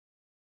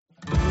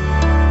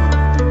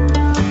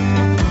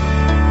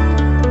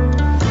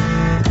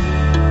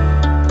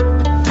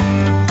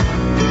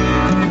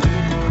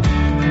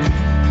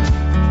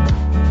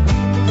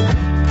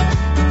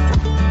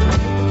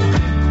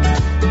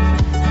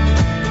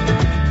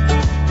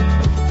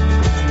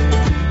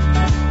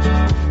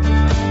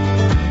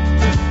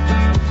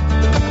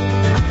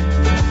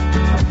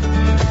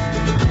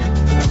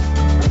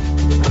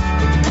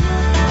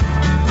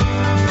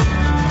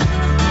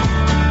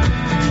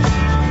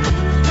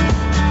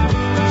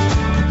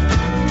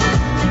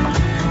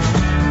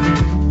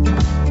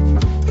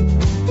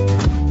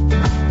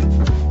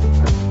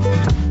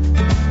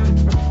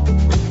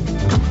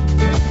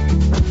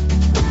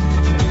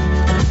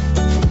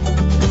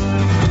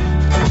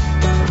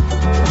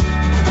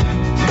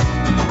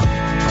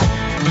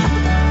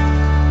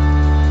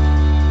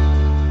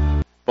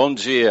Bom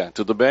dia,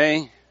 tudo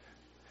bem?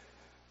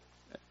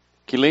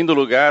 Que lindo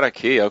lugar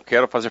aqui, eu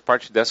quero fazer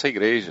parte dessa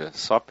igreja.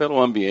 Só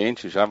pelo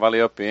ambiente já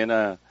valeu a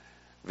pena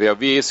ver. Eu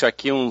vi isso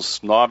aqui uns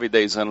 9,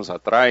 10 anos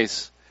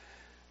atrás.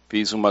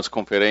 Fiz umas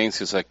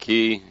conferências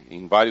aqui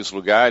em vários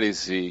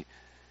lugares,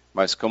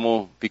 mas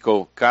como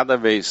ficou cada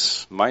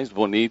vez mais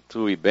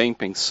bonito e bem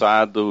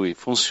pensado e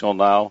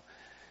funcional.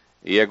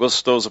 E é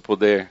gostoso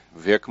poder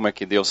ver como é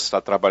que Deus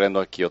está trabalhando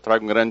aqui. Eu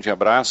trago um grande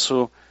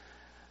abraço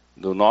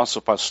do nosso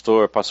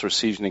pastor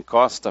Sidney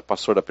Costa,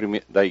 pastor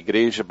da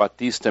Igreja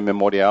Batista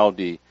Memorial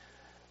de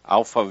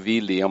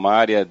Alphaville, é uma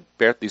área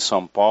perto de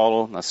São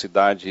Paulo, na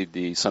cidade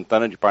de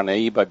Santana de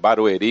Parnaíba,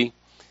 Barueri.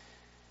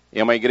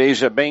 É uma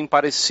igreja bem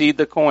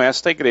parecida com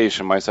esta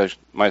igreja, mas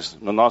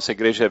a nossa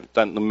igreja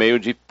está no meio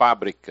de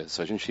fábricas.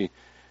 A gente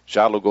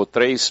já alugou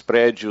 3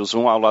 prédios,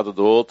 um ao lado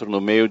do outro, no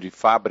meio de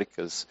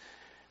fábricas,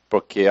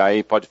 porque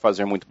aí pode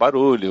fazer muito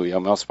barulho, e o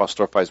nosso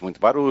pastor faz muito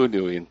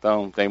barulho,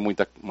 então tem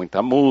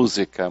muita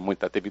música,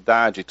 muita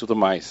atividade e tudo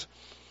mais.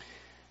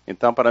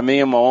 Então, para mim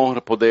é uma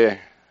honra poder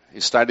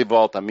estar de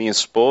volta. A minha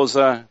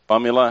esposa,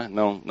 Pamela,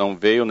 não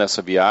veio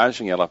nessa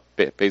viagem, ela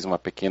fez uma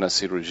pequena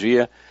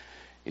cirurgia,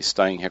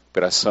 está em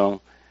recuperação,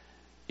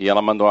 e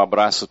ela mandou um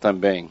abraço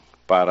também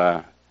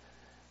para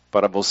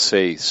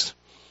vocês.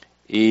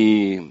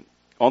 E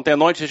ontem à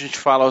noite a gente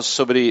falou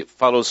sobre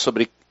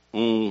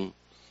um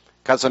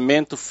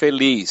casamento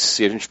feliz,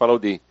 e a gente falou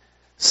de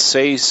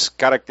 6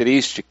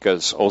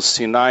 características ou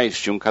sinais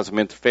de um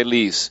casamento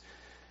feliz.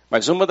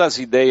 Mas uma das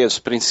ideias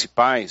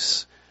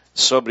principais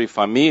sobre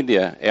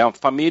família é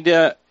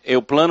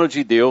o plano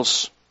de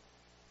Deus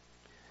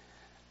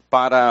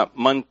para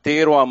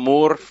manter o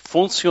amor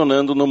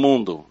funcionando no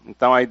mundo.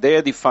 Então a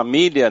ideia de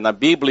família na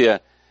Bíblia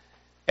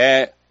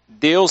é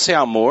Deus é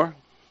amor,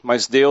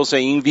 mas Deus é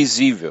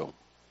invisível.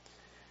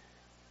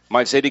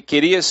 Mas ele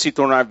queria se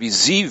tornar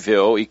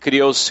visível e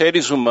criou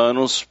seres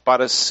humanos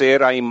para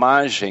ser a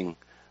imagem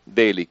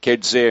dele. Quer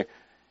dizer,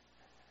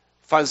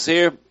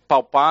 fazer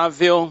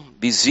palpável,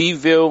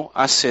 visível,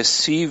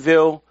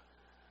 acessível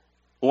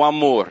o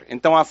amor.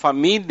 Então a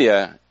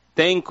família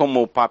tem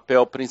como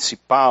papel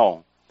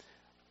principal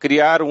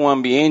criar um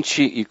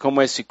ambiente, e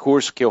como esse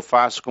curso que eu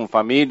faço com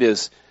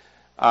famílias,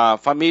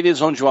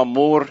 famílias onde o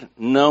amor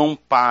não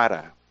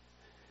para.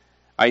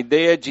 A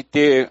ideia de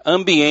ter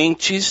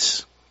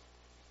ambientes,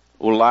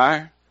 o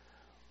lar,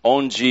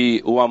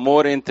 onde o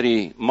amor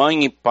entre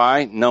mãe e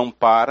pai não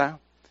para,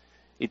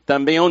 e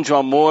também onde o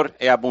amor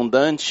é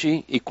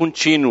abundante e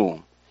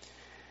contínuo.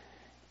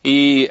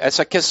 E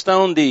essa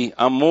questão de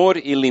amor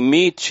e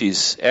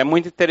limites é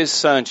muito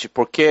interessante,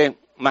 porque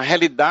na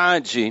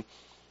realidade,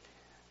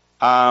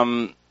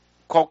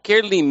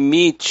 qualquer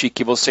limite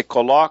que você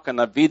coloca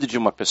na vida de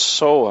uma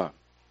pessoa,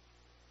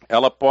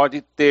 ela pode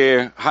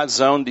ter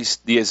razão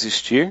de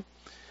existir,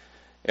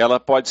 ela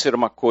pode ser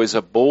uma coisa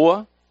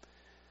boa,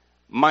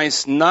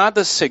 mas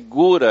nada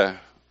segura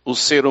o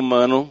ser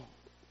humano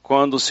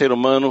quando o ser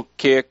humano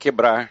quer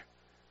quebrar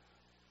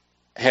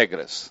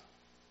regras.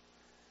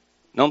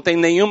 Não tem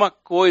nenhuma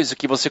coisa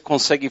que você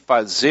consegue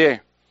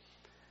fazer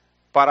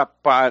para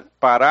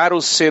parar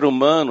o ser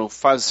humano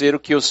fazer o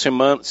que o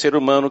ser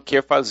humano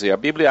quer fazer. A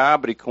Bíblia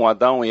abre com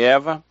Adão e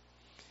Eva,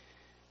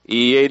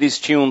 e eles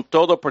tinham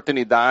toda a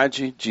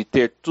oportunidade de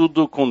ter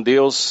tudo com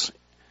Deus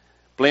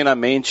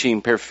plenamente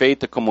em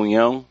perfeita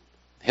comunhão.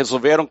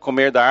 Resolveram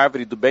comer da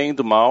árvore do bem e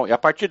do mal, e a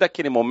partir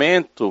daquele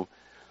momento,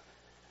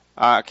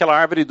 aquela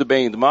árvore do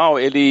bem e do mal,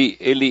 ele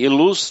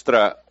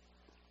ilustra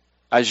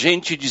a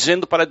gente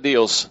dizendo para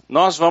Deus,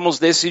 nós vamos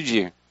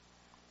decidir.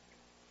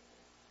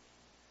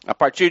 A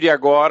partir de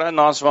agora,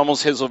 nós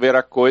vamos resolver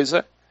a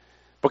coisa,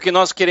 porque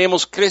nós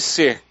queremos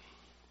crescer.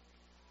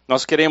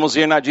 Nós queremos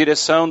ir na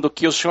direção do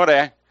que o Senhor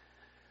é.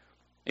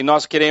 E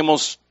nós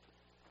queremos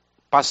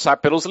passar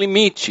pelos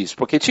limites,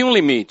 porque tinha um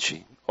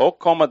limite. Ou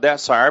coma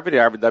dessa árvore,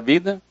 a árvore da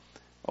vida,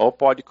 ou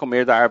pode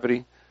comer da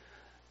árvore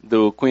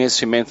do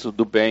conhecimento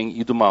do bem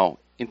e do mal.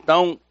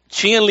 Então,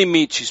 tinha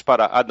limites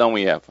para Adão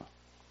e Eva.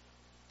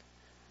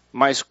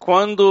 Mas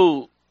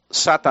quando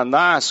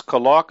Satanás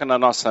coloca na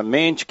nossa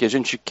mente que a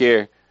gente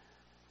quer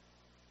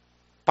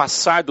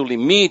passar do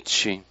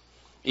limite,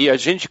 e a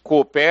gente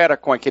coopera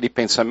com aquele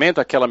pensamento,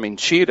 aquela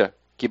mentira,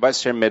 que vai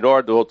ser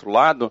melhor do outro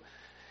lado,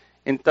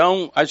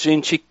 então a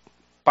gente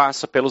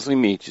passa pelos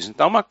limites.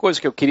 Então uma coisa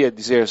que eu queria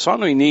dizer só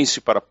no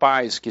início para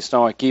pais que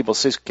estão aqui,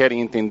 vocês que querem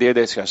entender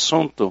desse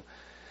assunto,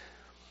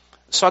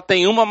 só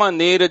tem uma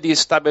maneira de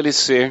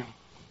estabelecer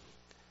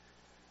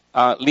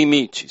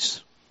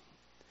limites.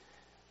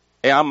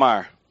 É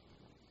amar.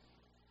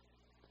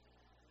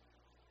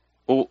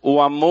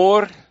 O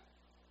amor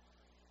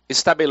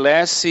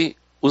estabelece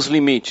os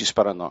limites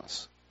para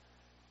nós.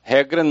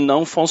 Regra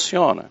não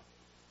funciona.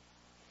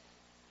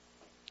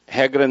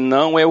 Regra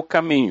não é o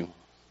caminho.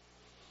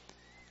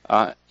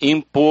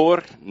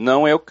 Impor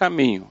não é o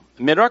caminho.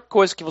 A melhor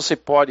coisa que você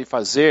pode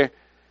fazer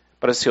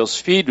para seus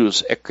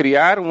filhos é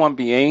criar um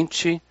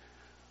ambiente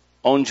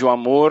onde o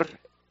amor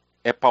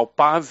é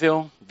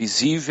palpável,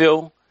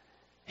 visível,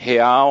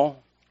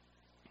 real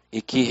e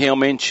que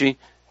realmente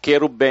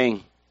quer o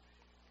bem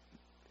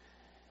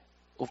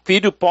o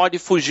filho pode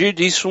fugir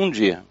disso um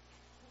dia,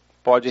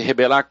 pode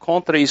rebelar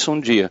contra isso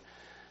um dia,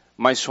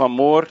 mas o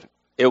amor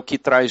é o que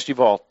traz de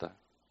volta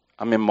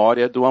a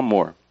memória do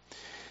amor.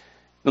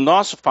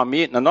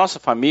 Na nossa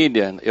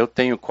família, eu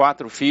tenho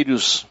 4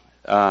 filhos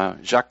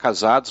já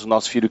casados. O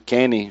nosso filho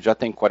Kenny já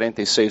tem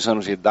 46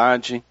 anos de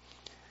idade.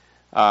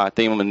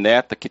 Tem uma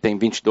neta que tem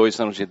 22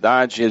 anos de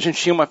idade. A gente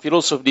tinha uma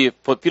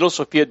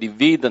filosofia de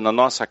vida na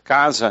nossa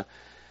casa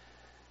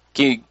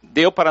que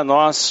deu para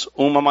nós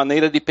uma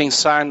maneira de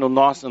pensar na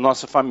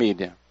nossa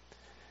família.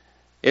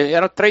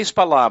 Eram 3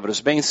 palavras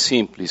bem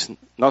simples.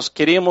 Nós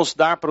queríamos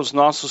dar para os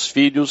nossos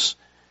filhos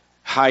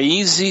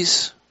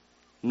raízes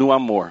no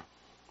amor.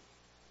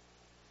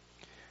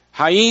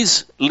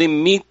 Raiz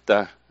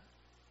limita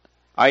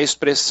a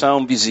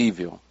expressão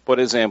visível. Por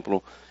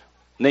exemplo,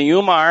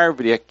 nenhuma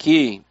árvore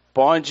aqui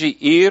pode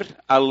ir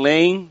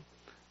além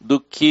do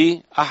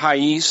que a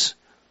raiz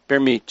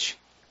permite.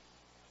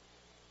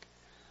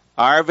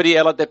 A árvore,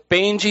 ela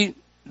depende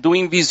do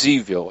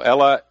invisível.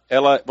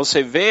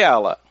 Você vê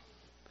ela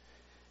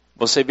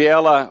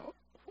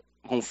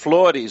com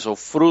flores ou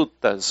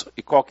frutas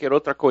e qualquer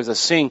outra coisa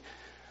assim,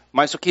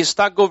 mas o que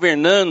está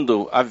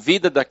governando a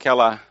vida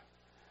daquela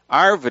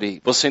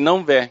árvore, você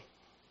não vê.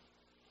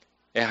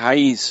 É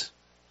raiz.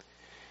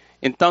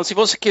 Então, se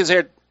você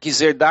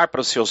quiser dar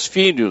para os seus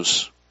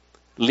filhos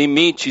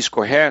limites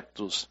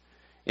corretos,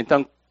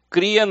 então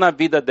cria na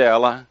vida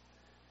dela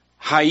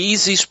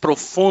raízes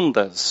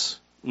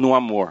profundas no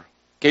amor.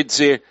 Quer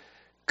dizer,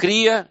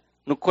 cria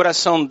no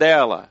coração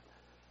dela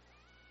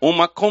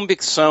uma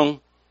convicção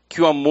que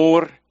o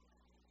amor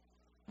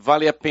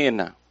vale a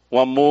pena. O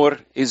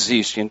amor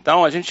existe.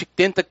 Então, a gente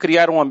tenta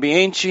criar um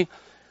ambiente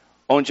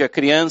onde a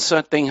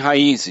criança tem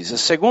raízes. A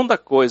segunda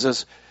coisa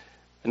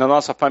na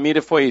nossa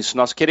família foi isso.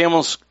 Nós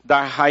queremos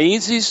dar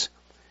raízes.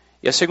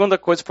 E a segunda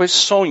coisa foi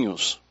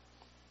sonhos.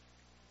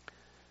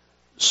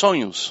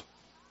 Sonhos.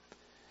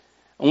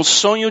 Um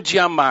sonho de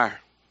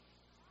amar.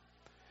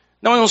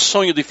 Não é um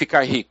sonho de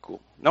ficar rico.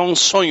 Não é um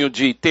sonho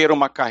de ter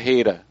uma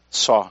carreira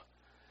só.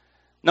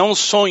 Não é um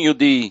sonho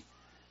de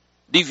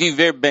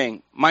viver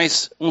bem.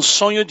 Mas um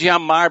sonho de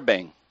amar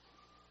bem.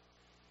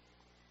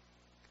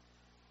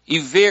 E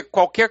ver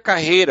qualquer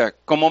carreira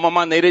como uma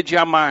maneira de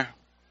amar.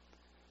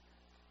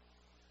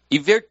 E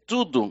ver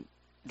tudo,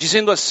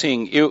 dizendo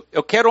assim,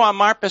 eu quero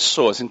amar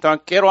pessoas, então eu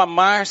quero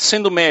amar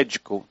sendo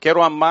médico,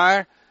 quero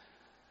amar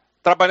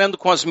trabalhando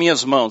com as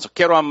minhas mãos, eu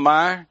quero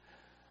amar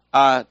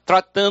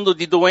tratando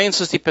de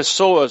doenças de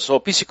pessoas,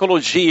 ou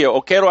psicologia,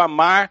 ou quero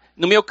amar,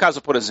 no meu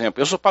caso, por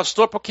exemplo, eu sou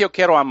pastor porque eu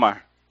quero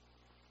amar.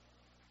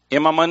 É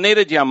uma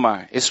maneira de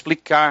amar,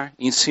 explicar,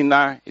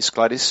 ensinar,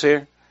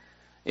 esclarecer.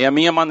 É a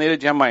minha maneira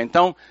de amar.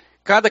 Então,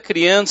 cada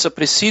criança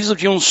precisa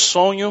de um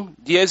sonho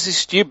de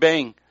existir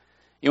bem.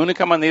 E a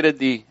única maneira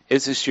de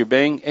existir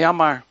bem é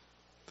amar.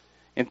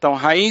 Então,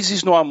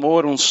 raízes no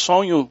amor, um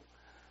sonho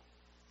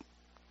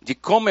de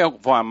como eu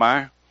vou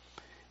amar.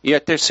 E a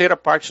terceira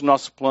parte do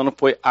nosso plano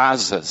foi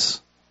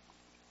asas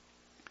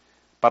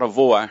para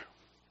voar.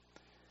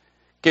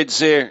 Quer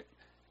dizer,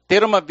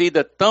 ter uma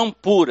vida tão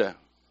pura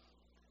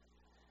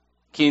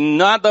que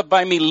nada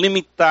vai me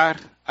limitar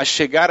a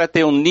chegar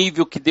até o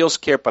nível que Deus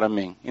quer para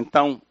mim.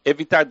 Então,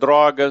 evitar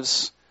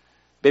drogas,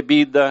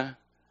 bebida,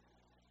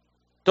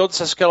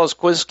 todas aquelas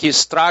coisas que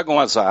estragam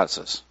as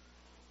asas.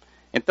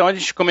 Então, a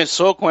gente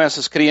começou com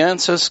essas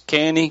crianças,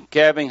 Kenny,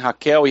 Kevin,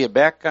 Raquel e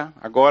Rebeca.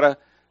 Agora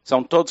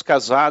são todos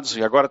casados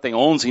e agora tem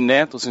 11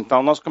 netos.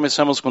 Então, nós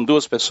começamos com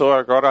 2 pessoas,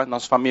 agora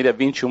nossa família é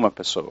 21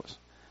 pessoas.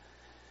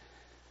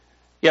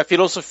 E a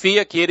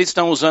filosofia que eles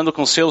estão usando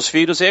com seus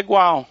filhos é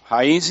igual.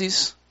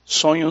 Raízes,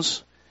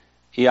 sonhos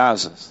e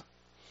asas.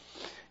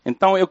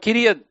 Então, eu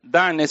queria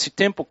dar, nesse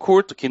tempo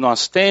curto que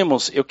nós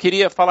temos, eu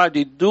queria falar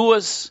de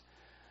 2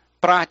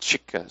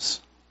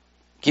 práticas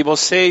que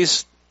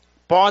vocês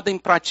podem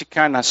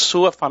praticar na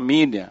sua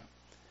família,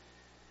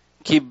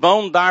 que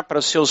vão dar para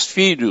os seus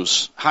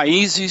filhos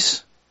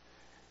raízes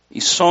e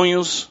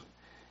sonhos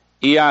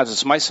e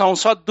asas. Mas são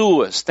só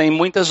 2, tem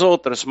muitas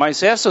outras,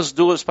 mas essas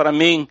 2 para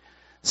mim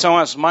são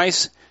as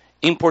mais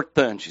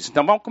importantes.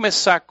 Então, vamos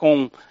começar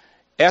com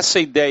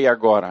essa ideia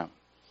agora.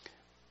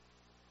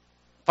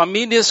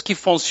 Famílias que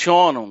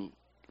funcionam,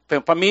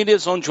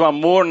 famílias onde o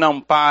amor não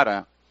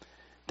para,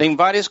 tem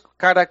várias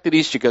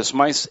características,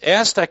 mas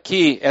esta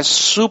aqui é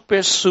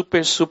super,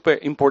 super,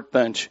 super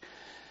importante.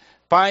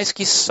 Pais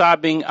que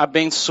sabem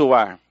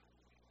abençoar.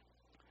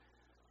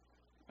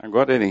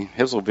 Agora ele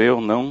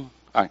resolveu não...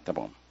 tá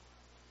bom.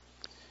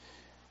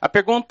 A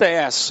pergunta é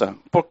essa: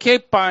 por que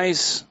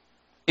pais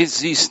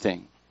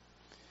existem?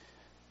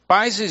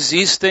 Pais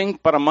existem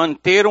para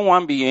manter um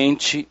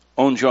ambiente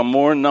onde o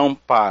amor não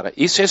para.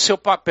 Isso é seu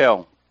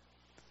papel.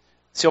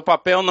 Seu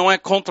papel não é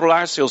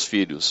controlar seus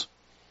filhos.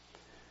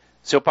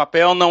 Seu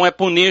papel não é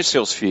punir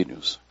seus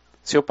filhos.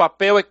 Seu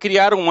papel é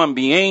criar um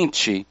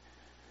ambiente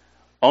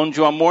onde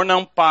o amor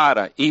não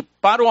para. E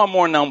para o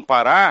amor não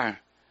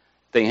parar,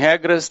 tem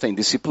regras, tem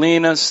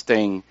disciplinas,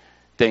 tem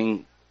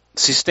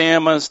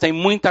sistemas, tem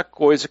muita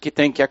coisa que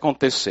tem que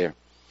acontecer.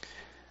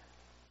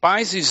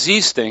 Pais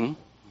existem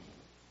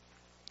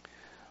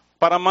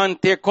para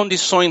manter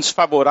condições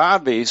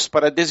favoráveis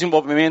para o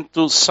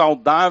desenvolvimento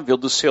saudável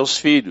dos seus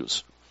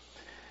filhos.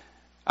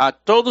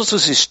 Todos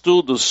os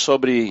estudos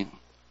sobre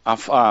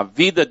a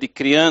vida de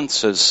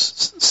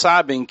crianças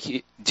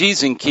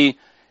dizem que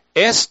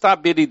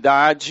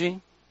estabilidade,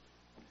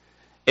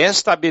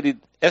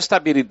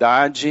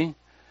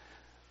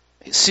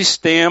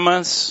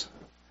 sistemas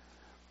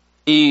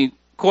e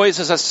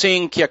coisas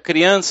assim que a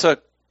criança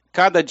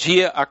cada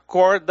dia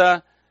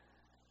acorda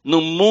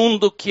num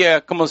mundo que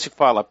é, como se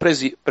fala,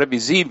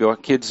 previsível,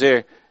 quer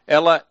dizer,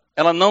 ela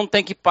não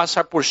tem que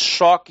passar por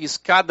choques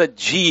cada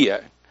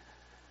dia.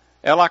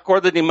 Ela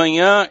acorda de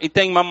manhã e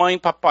tem mamãe e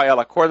papai.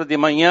 Ela acorda de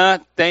manhã,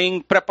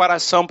 tem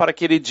preparação para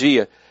aquele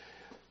dia.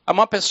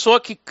 Uma pessoa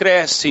que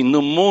cresce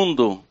no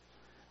mundo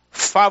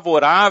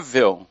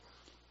favorável,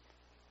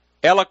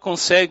 ela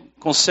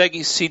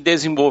consegue se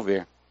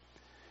desenvolver.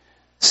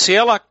 Se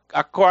ela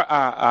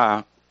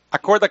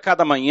acorda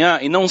cada manhã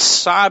e não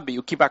sabe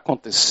o que vai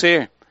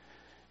acontecer,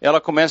 ela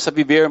começa a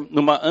viver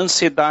numa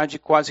ansiedade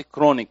quase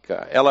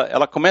crônica.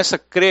 Ela começa a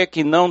crer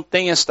que não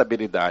tem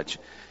estabilidade.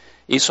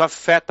 Isso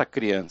afeta a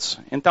criança.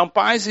 Então,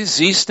 pais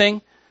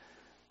existem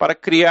para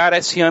criar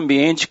esse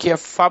ambiente que é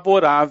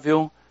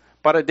favorável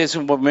para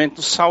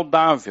desenvolvimento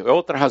saudável. É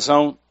outra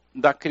razão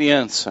da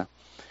criança.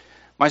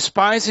 Mas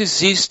pais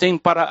existem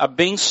para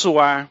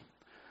abençoar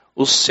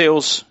os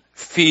seus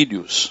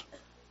filhos.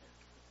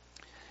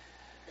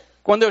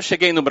 Quando eu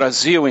cheguei no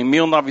Brasil, em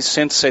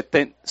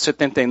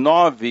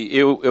 1979,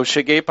 eu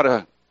cheguei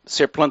para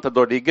ser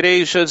plantador de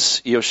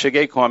igrejas, e eu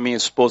cheguei com a minha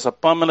esposa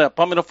Pamela. A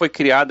Pamela foi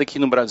criada aqui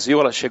no Brasil,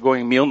 ela chegou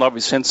em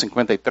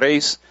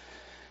 1953,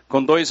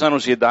 com 2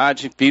 anos de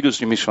idade, filha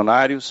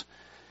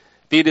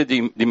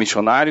de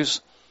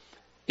missionários,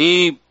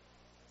 e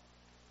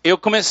eu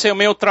comecei o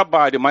meu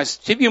trabalho, mas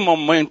tive um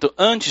momento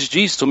antes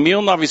disso,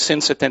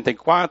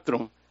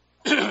 1974,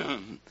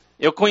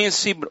 eu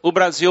conheci o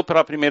Brasil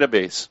pela primeira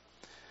vez.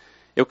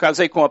 Eu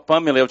casei com a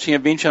Pamela, eu tinha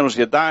 20 anos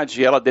de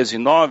idade, ela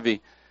 19,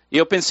 e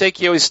eu pensei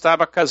que eu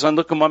estava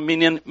casando com uma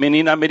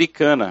menina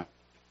americana.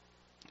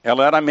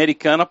 Ela era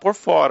americana por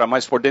fora,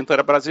 mas por dentro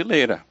era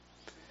brasileira.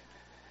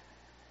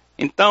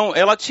 Então,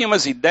 ela tinha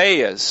umas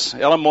ideias.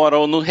 Ela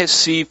morou no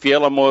Recife,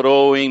 ela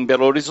morou em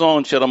Belo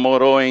Horizonte, ela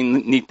morou em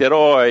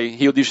Niterói,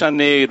 Rio de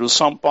Janeiro,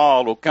 São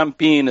Paulo,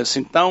 Campinas.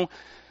 Então,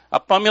 a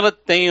Pamela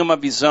tem uma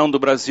visão do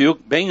Brasil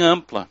bem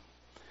ampla.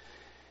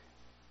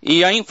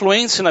 E a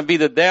influência na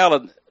vida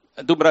dela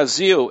do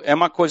Brasil é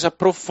uma coisa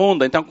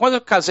profunda. Então, quando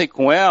eu casei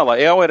com ela,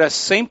 eu era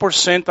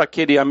 100%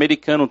 aquele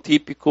americano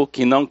típico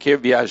que não quer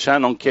viajar,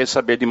 não quer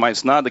saber de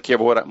mais nada, quer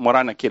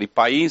morar naquele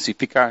país e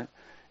ficar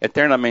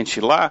eternamente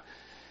lá.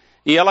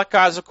 E ela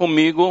casa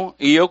comigo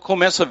e eu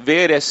começo a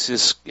ver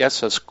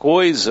essas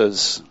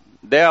coisas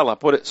dela.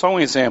 Só um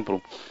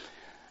exemplo.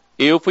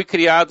 Eu fui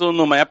criado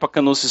numa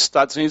época nos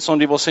Estados Unidos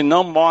onde você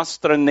não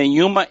mostra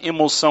nenhuma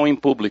emoção em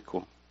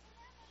público.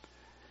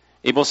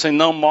 E você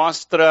não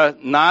mostra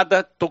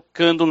nada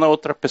tocando na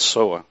outra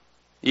pessoa.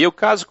 E eu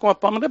caso com a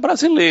Pamela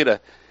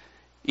brasileira.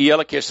 E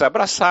ela quer ser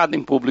abraçada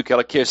em público,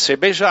 ela quer ser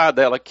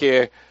beijada, ela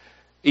quer...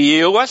 E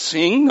eu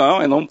assim,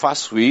 não, eu não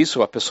faço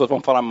isso, as pessoas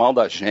vão falar mal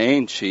da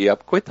gente. E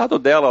coitado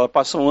dela, ela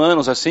passou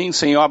anos assim,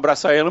 sem eu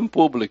abraçar ela em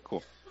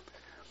público.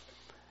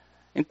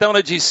 Então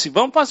ela disse,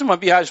 vamos fazer uma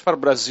viagem para o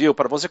Brasil,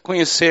 para você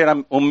conhecer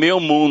o meu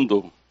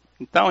mundo.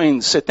 Então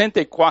em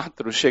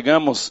 74,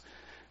 chegamos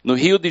no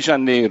Rio de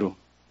Janeiro.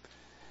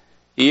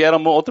 E era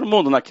outro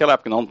mundo naquela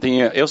época, não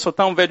tinha... Eu sou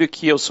tão velho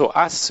que eu sou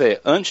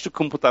AC, antes do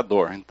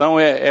computador. Então,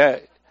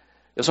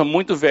 eu sou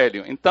muito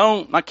velho.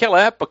 Então,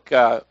 naquela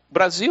época, o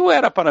Brasil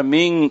era para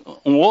mim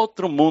um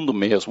outro mundo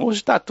mesmo. Hoje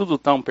está tudo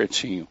tão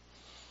pertinho.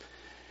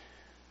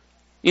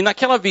 E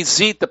naquela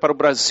visita para o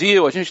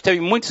Brasil, a gente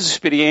teve muitas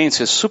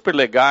experiências super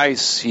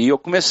legais. E eu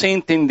comecei a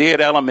entender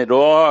ela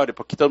melhor,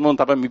 porque todo mundo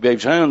estava me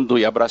beijando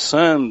e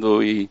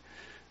abraçando e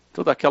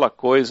toda aquela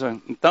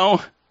coisa. Então...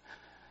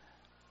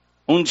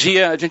 Um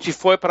dia a gente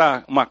foi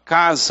para uma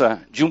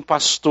casa de um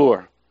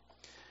pastor.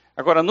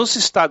 Agora, nos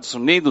Estados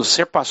Unidos,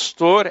 ser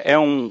pastor é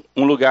um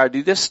lugar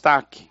de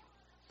destaque.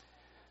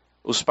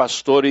 Os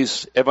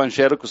pastores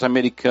evangélicos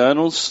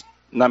americanos,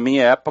 na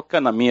minha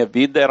época, na minha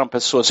vida, eram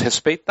pessoas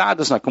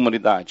respeitadas na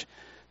comunidade.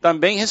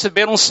 Também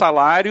receberam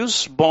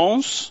salários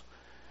bons,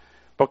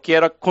 porque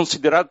eram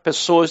considerados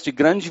pessoas de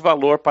grande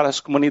valor para as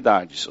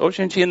comunidades.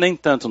 Hoje em dia, nem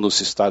tanto nos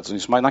Estados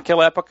Unidos, mas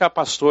naquela época,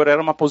 pastor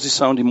era uma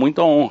posição de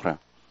muita honra.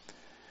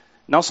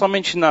 Não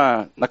somente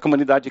na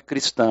comunidade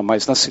cristã,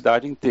 mas na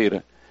cidade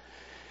inteira.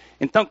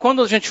 Então,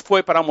 quando a gente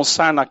foi para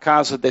almoçar na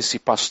casa desse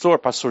pastor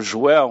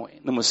Joel,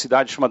 numa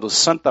cidade chamada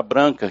Santa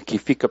Branca, que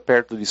fica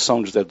perto de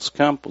São José dos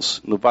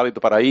Campos, no Vale do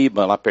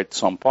Paraíba, lá perto de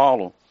São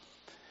Paulo,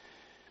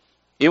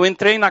 eu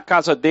entrei na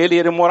casa dele e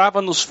ele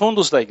morava nos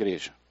fundos da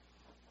igreja.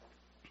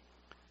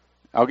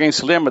 Alguém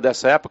se lembra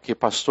dessa época que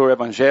pastor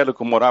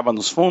evangélico morava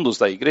nos fundos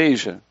da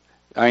igreja?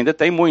 Ainda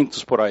tem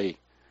muitos por aí.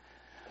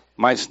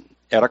 Mas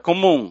era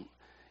comum.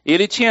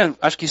 Ele tinha,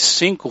 acho que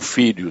 5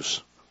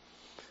 filhos.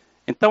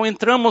 Então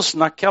entramos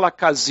naquela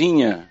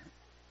casinha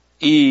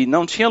e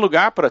não tinha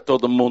lugar para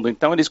todo mundo.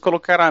 Então eles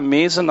colocaram a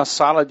mesa na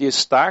sala de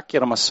estar, que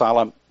era uma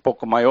sala um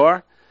pouco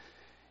maior,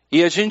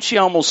 e a gente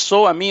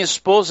almoçou. A minha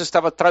esposa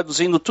estava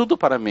traduzindo tudo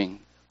para mim,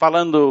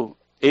 falando,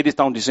 eles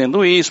estão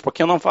dizendo isso,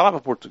 porque eu não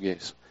falava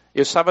português.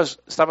 Eu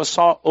estava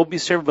só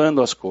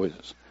observando as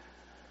coisas.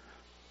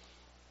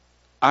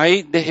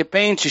 Aí, de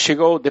repente,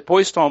 chegou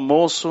depois do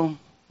almoço,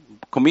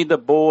 comida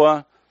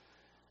boa,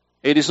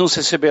 eles nos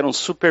receberam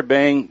super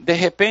bem. De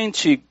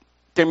repente,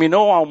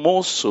 terminou o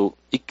almoço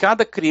e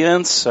cada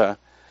criança,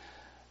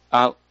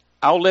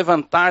 ao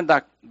levantar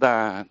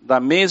da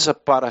mesa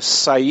para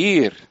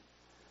sair,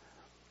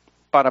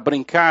 para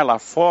brincar lá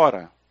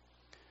fora,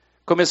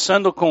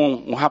 começando com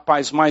um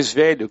rapaz mais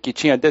velho, que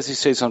tinha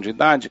 16 anos de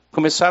idade,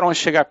 começaram a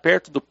chegar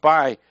perto do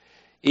pai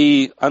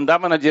e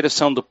andava na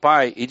direção do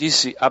pai e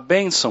disse, a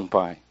bênção,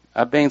 pai,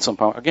 a bênção,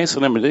 pai. Alguém se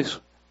lembra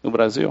disso no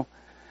Brasil?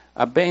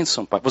 A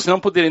bênção, pai. Você não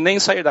poderia nem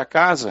sair da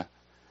casa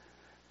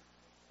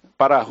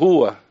para a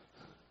rua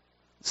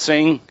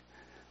sem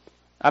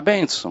a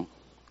bênção.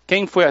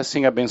 Quem foi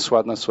assim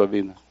abençoado na sua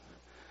vida?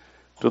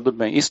 Tudo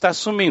bem. Está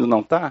sumindo,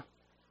 não está?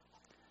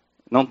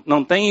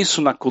 Não tem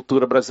isso na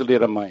cultura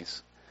brasileira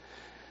mais.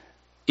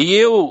 E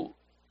eu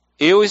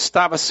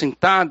estava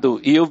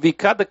sentado e eu vi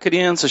cada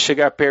criança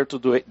chegar perto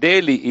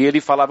dele e ele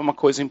falava uma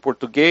coisa em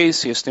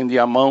português e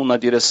estendia a mão na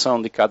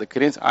direção de cada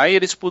criança. Aí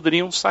eles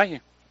poderiam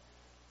sair.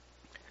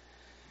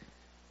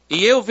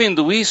 E eu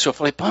vendo isso, eu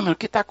falei, Pamela, o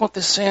que está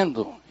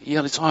acontecendo? E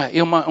ele disse,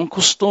 é um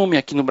costume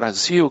aqui no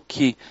Brasil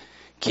que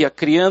a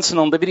criança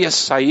não deveria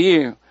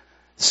sair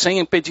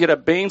sem pedir a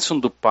bênção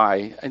do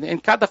pai. Em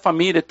cada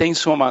família tem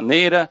sua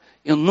maneira.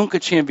 Eu nunca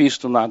tinha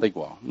visto nada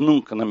igual.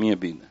 Nunca na minha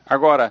vida.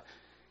 Agora,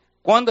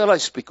 quando ela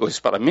explicou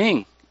isso para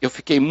mim, eu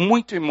fiquei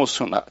muito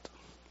emocionado.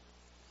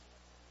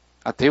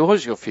 Até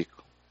hoje eu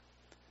fico.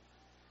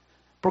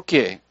 Por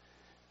quê?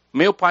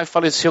 Meu pai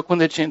faleceu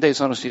quando eu tinha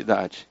 10 anos de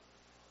idade.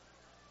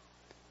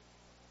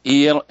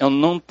 E eu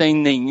não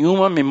tenho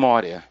nenhuma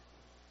memória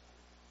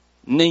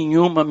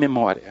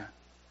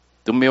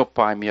do meu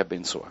pai me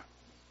abençoar.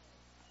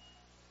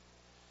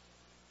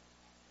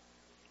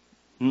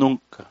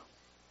 Nunca.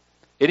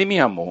 Ele me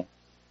amou.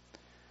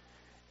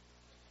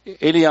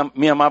 Ele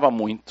me amava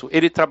muito.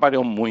 Ele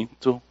trabalhou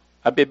muito.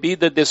 A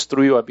bebida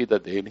destruiu a vida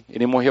dele.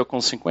 Ele morreu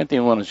com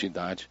 51 anos de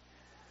idade.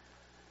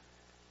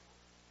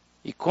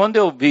 E quando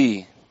eu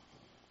vi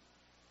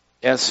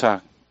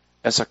essa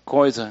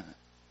coisa,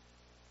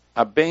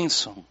 a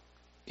bênção,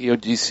 e eu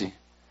disse,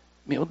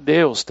 meu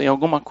Deus, tem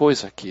alguma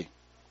coisa aqui.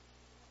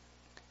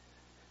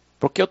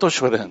 Por que eu estou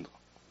chorando?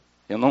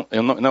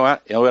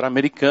 Eu era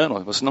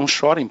americano, você não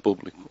chora em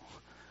público.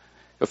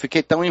 Eu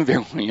fiquei tão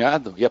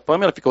envergonhado, e a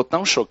Pamela ficou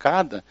tão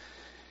chocada.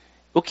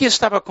 O que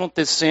estava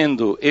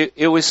acontecendo?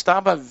 Eu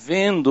estava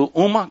vendo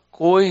uma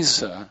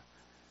coisa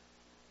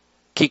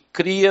que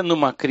cria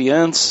numa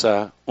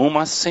criança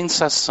uma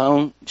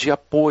sensação de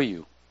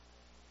apoio.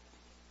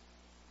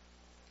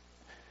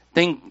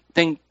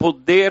 Tem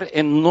poder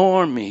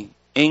enorme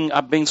em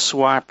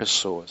abençoar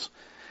pessoas.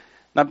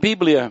 Na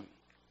Bíblia,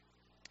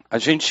 a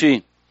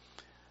gente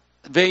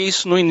vê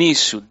isso no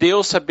início.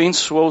 Deus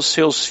abençoou os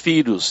seus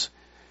filhos.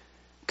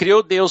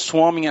 Criou Deus o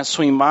homem à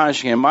sua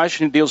imagem, a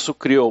imagem de Deus o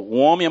criou. O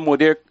homem e a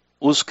mulher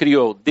os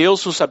criou.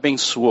 Deus os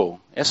abençoou.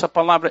 Essa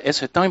palavra é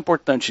tão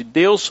importante.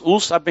 Deus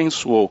os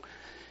abençoou.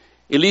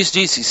 Ele lhes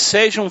disse,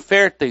 sejam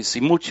férteis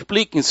e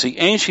multipliquem-se,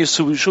 enchem e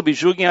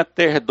subjuguem a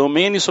terra,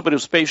 dominem sobre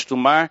os peixes do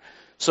mar,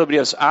 sobre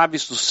as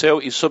aves do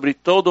céu e sobre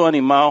todo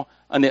animal,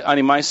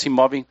 animais se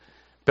movem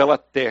pela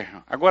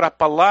terra. Agora a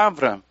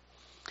palavra,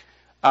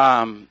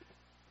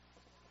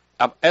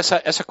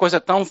 essa coisa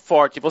tão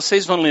forte,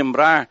 vocês vão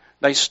lembrar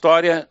da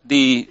história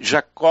de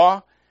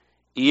Jacó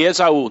e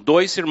Esaú,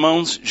 2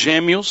 irmãos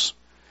gêmeos,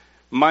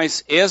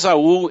 mas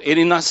Esaú,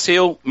 ele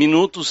nasceu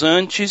minutos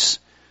antes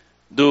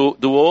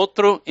do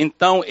outro,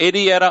 então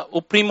ele era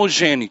o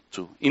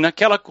primogênito. E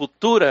naquela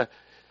cultura,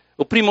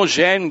 o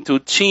primogênito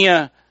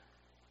tinha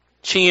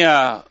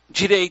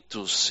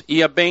direitos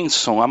e a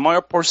bênção, a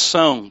maior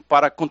porção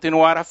para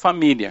continuar a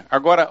família.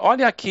 Agora,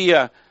 olha aqui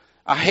a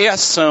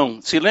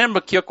reação. Se lembra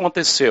o que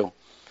aconteceu?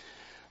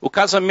 O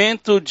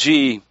casamento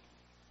de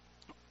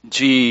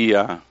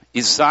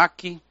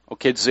Isaac, ou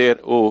quer dizer,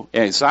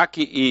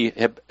 Isaac e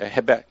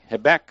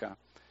Rebeca.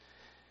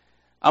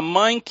 A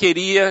mãe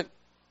queria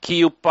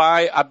que o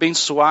pai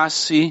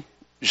abençoasse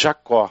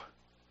Jacó.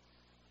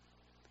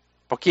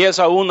 Porque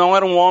Esaú não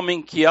era um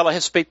homem que ela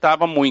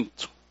respeitava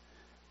muito.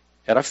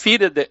 Era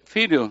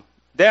filho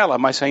dela,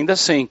 mas ainda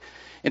assim.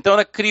 Então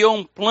ela criou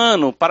um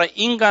plano para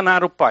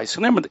enganar o pai.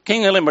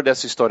 Quem lembra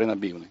dessa história na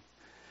Bíblia?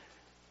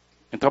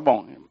 Então,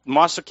 bom,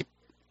 mostra que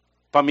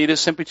famílias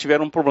sempre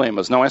tiveram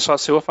problemas. Não é só a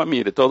sua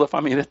família, toda a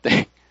família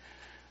tem.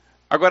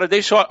 Agora,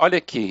 olha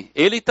aqui.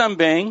 Ele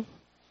também,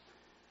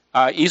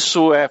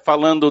 isso é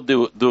falando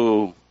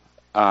do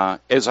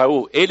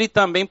Esaú, ele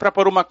também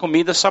preparou uma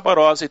comida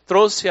saborosa e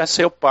trouxe a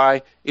seu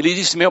pai. Ele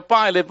disse, meu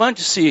pai,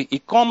 levante-se e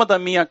coma da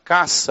minha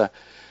caça,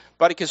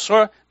 para que o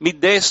Senhor me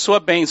dê sua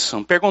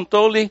bênção.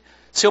 Perguntou-lhe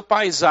seu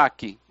pai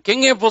Isaac,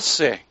 quem é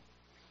você?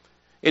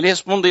 Ele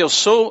respondeu,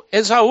 sou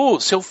Esaú,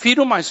 seu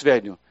filho mais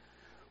velho.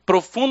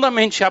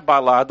 Profundamente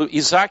abalado,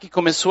 Isaac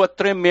começou a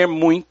tremer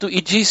muito e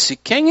disse,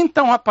 quem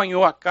então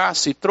apanhou a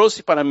caça e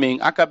trouxe para mim?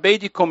 Acabei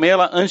de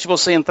comê-la antes de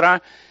você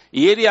entrar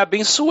e ele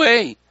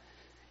abençoei.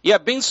 E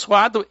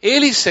abençoado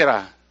ele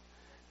será.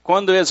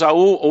 Quando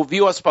Esaú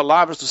ouviu as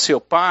palavras do seu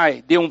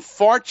pai, deu um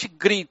forte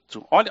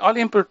grito. Olha a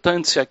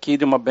importância aqui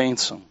de uma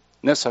bênção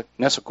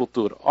nessa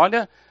cultura.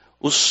 Olha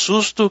o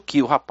susto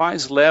que o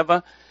rapaz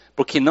leva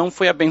porque não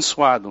foi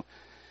abençoado.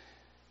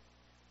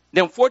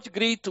 Deu um forte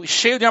grito,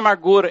 cheio de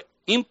amargura,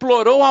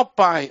 implorou ao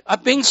pai,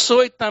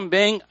 abençoe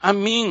também a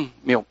mim,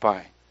 meu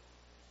pai.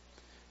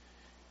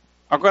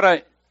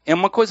 Agora, é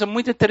uma coisa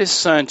muito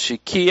interessante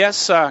que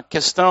essa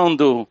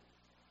questão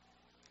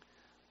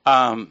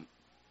a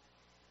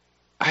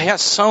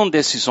reação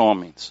desses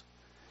homens.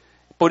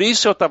 Por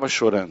isso eu estava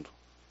chorando.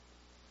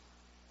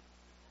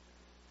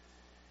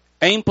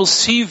 É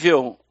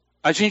impossível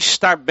a gente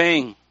estar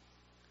bem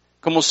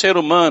como ser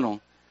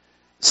humano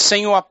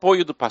sem o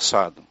apoio do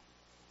passado.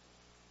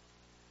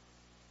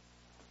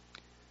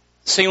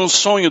 Sem um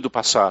sonho do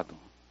passado.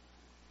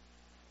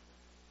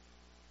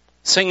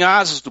 Sem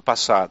asas do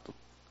passado.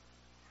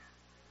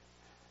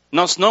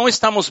 Nós não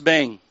estamos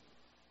bem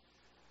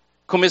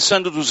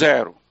começando do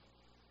zero.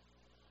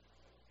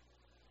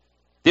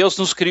 Deus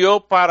nos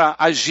criou para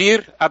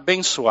agir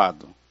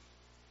abençoado.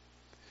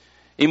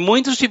 E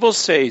muitos de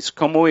vocês,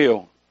 como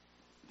eu,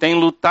 têm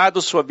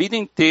lutado sua vida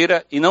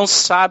inteira e não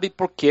sabem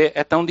por que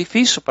é tão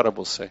difícil para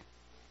você.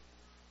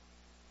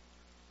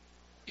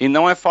 E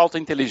não é falta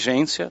de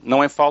inteligência,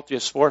 não é falta de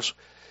esforço.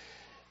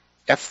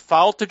 É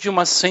falta de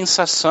uma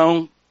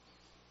sensação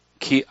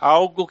que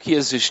algo que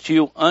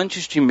existiu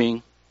antes de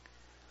mim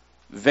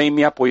vem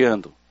me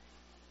apoiando.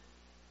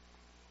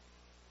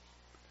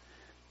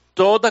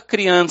 Toda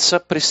criança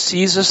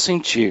precisa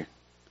sentir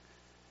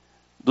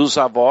dos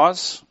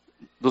avós,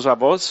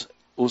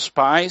 os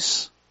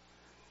pais,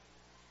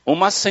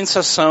 uma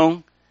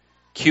sensação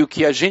que o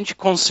que a gente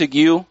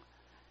conseguiu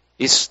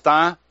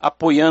está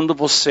apoiando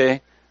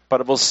você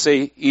para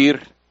você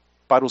ir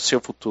para o seu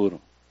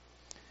futuro.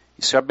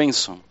 Isso é a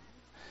bênção.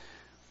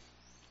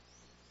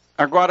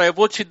 Agora eu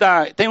vou te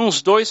dar, tem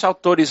uns 2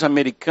 autores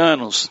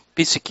americanos,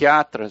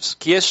 psiquiatras,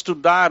 que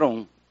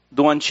estudaram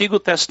do Antigo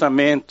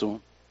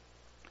Testamento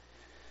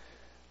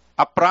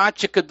a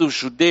prática dos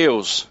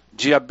judeus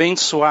de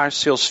abençoar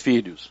seus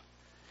filhos.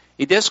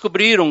 E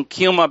descobriram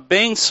que uma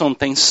bênção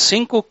tem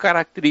 5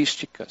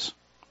 características.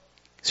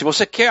 Se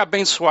você quer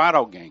abençoar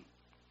alguém,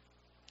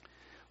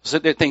 você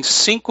tem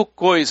 5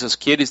 coisas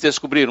que eles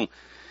descobriram.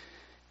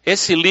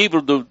 Esse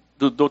livro do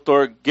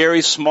Dr. Gary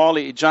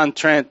Smalley e John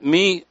Trent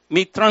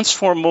me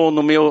transformou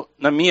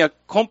na minha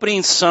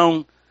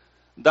compreensão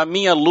da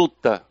minha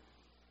luta.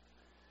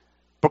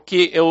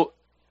 Porque eu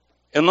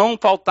não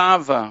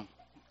faltava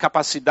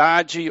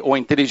capacidade ou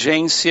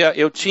inteligência,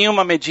 eu tinha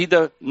uma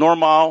medida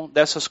normal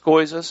dessas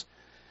coisas,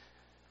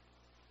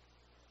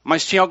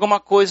 mas tinha alguma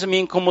coisa me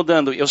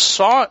incomodando. Eu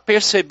só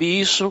percebi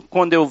isso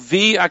quando eu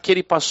vi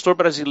aquele pastor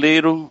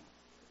brasileiro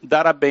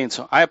dar a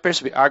bênção. Aí eu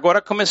percebi.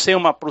 Agora comecei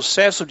um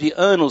processo de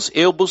anos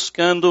eu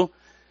buscando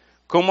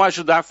como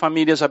ajudar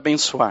famílias a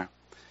abençoar.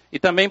 E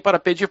também para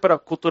pedir para a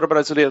cultura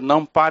brasileira,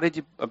 não pare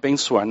de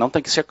abençoar. Não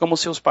tem que ser como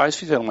seus pais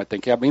fizeram, mas tem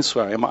que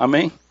abençoar.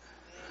 Amém?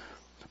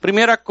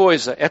 Primeira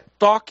coisa, é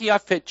toque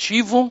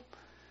afetivo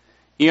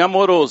e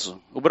amoroso.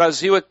 O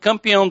Brasil é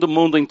campeão do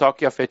mundo em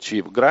toque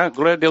afetivo.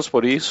 Glória a Deus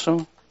por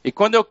isso. E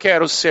quando eu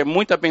quero ser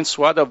muito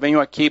abençoado, eu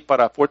venho aqui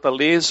para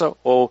Fortaleza,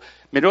 ou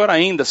melhor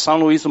ainda, São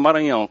Luís do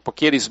Maranhão.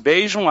 Porque eles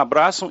beijam,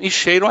 abraçam e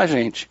cheiram a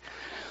gente.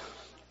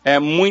 É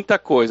muita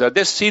coisa. Eu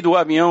desci do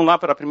avião lá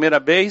pela primeira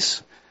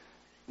vez,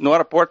 no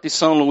aeroporto de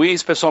São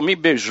Luís, o pessoal me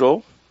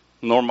beijou,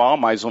 normal,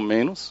 mais ou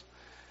menos.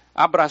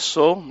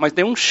 Abraçou, mas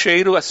deu um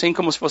cheiro assim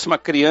como se fosse uma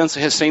criança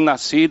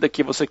recém-nascida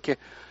que você quer.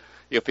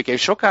 Eu fiquei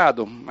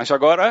chocado, mas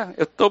agora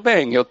eu estou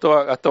bem, eu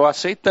estou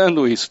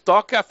aceitando isso.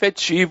 Toque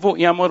afetivo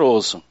e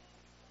amoroso.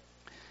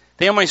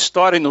 Tem uma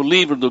história no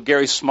livro do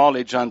Gary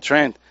Smalley e John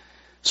Trent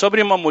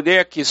sobre uma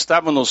mulher que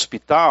estava no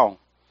hospital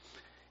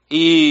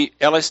e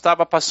ela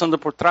estava passando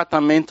por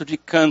tratamento de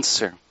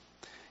câncer.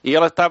 E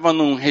ela estava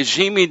num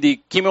regime de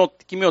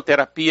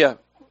quimioterapia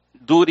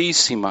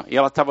duríssima. E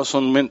ela estava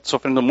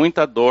sofrendo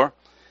muita dor.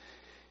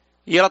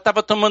 E ela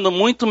estava tomando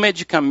muito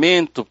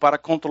medicamento para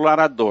controlar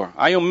a dor.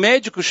 Aí o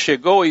médico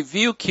chegou e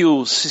viu que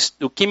o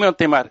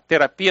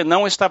quimioterapia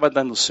não estava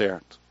dando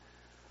certo.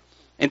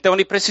 Então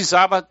ele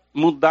precisava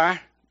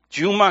mudar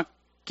de uma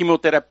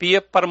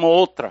quimioterapia para uma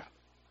outra,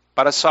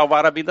 para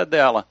salvar a vida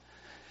dela.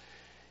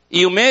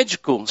 E o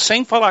médico,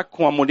 sem falar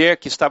com a mulher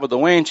que estava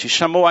doente,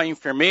 chamou a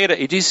enfermeira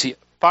e disse,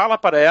 fala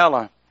para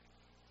ela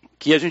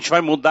que a gente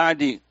vai mudar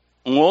de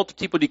um outro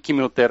tipo de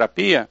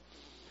quimioterapia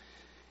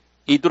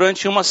e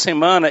durante uma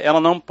semana ela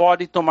não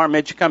pode tomar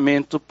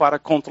medicamento para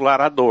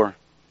controlar a dor.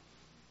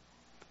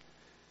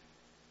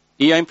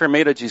 E a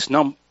enfermeira disse,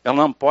 não, ela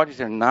não pode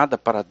ter nada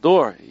para a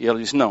dor. E ela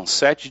disse, não,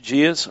 7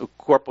 dias o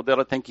corpo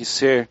dela tem que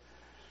ser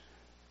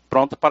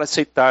pronta para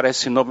aceitar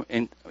esse novo...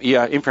 E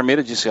a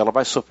enfermeira disse, ela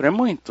vai sofrer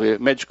muito. E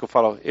o médico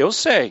falou, eu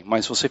sei,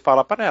 mas você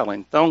fala para ela.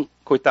 Então,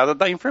 coitada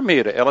da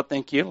enfermeira, ela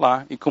tem que ir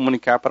lá e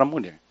comunicar para a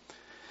mulher.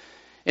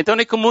 Então,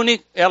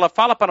 ela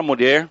fala para a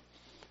mulher,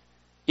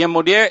 e a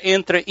mulher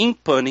entra em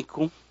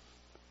pânico,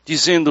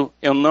 dizendo,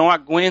 eu não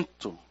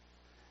aguento,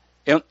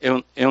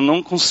 eu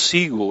não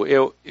consigo,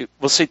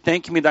 você tem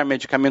que me dar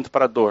medicamento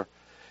para a dor.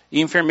 E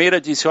a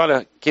enfermeira disse,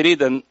 olha,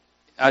 querida,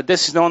 a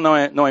decisão não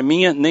é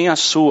minha, nem a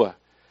sua,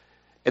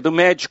 é do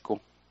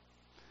médico.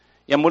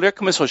 E a mulher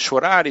começou a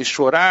chorar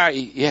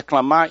e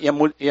reclamar,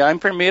 e a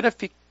enfermeira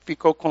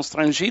ficou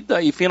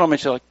constrangida, e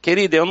finalmente ela,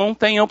 querida, eu não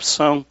tenho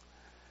opção,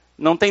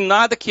 não tem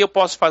nada que eu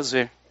possa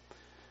fazer.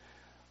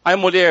 Aí a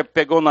mulher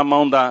pegou na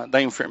mão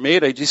da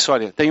enfermeira e disse,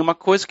 olha, tem uma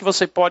coisa que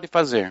você pode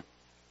fazer.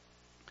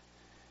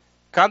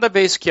 Cada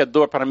vez que a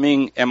dor para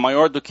mim é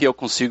maior do que eu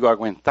consigo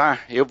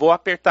aguentar, eu vou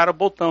apertar o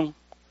botão,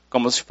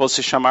 como se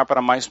fosse chamar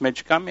para mais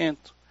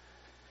medicamento.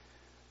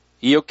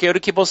 E eu quero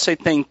que você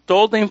tenha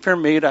toda a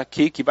enfermeira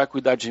aqui que vai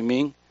cuidar de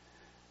mim,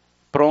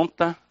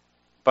 pronta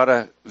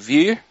para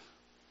vir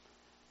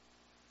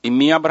e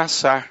me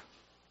abraçar.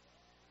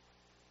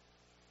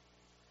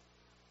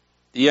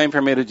 E a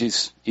enfermeira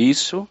diz,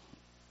 isso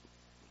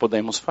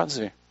podemos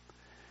fazer.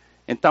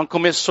 Então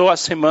começou a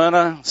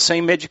semana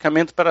sem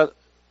medicamento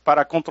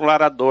para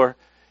controlar a dor.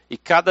 E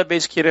cada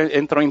vez que ele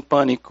entrou em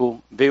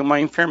pânico, veio uma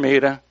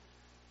enfermeira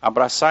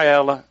abraçar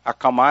ela,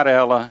 acalmar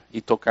ela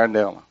e tocar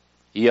nela.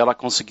 E ela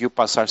conseguiu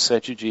passar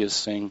 7 dias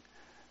sem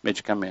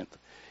medicamento.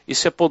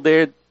 Isso é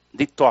poder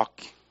de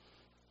toque.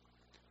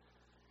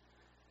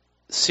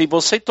 Se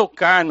você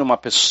tocar numa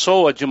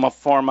pessoa de uma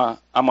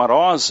forma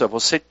amorosa,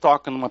 você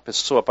toca numa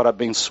pessoa para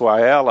abençoar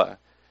ela,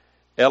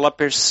 ela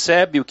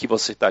percebe o que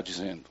você está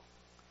dizendo.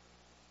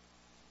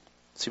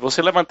 Se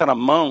você levantar a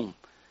mão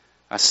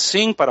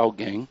assim para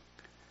alguém,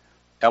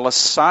 ela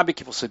sabe o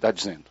que você está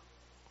dizendo.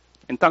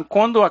 Então,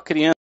 quando a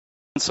criança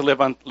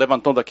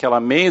levantou daquela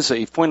mesa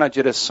e foi na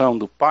direção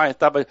do pai,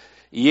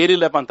 e ele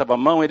levantava a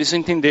mão, eles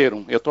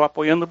entenderam, eu estou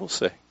apoiando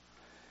você.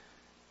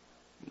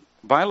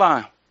 Vai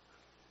lá,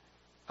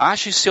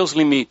 ache seus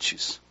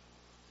limites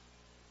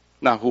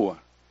na rua,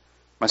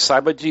 mas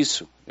saiba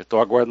disso, eu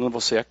estou aguardando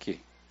você aqui.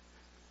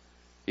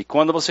 E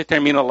quando você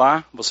termina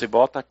lá, você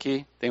volta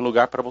aqui, tem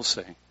lugar para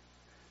você.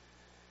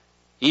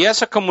 E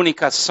essa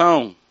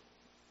comunicação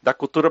da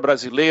cultura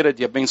brasileira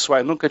de abençoar,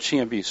 eu nunca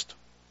tinha visto.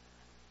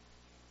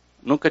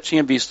 Nunca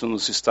tinha visto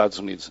nos Estados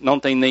Unidos. Não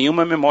tenho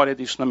nenhuma memória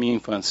disso na minha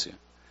infância.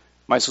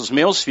 Mas os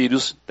meus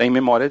filhos têm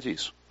memória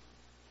disso.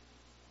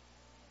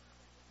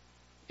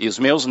 E os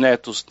meus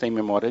netos têm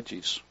memória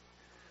disso.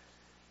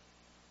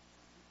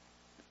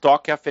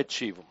 Toque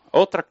afetivo.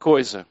 Outra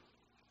coisa.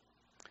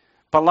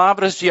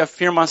 Palavras de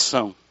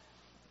afirmação.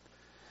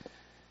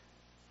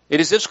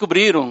 Eles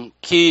descobriram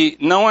que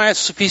não é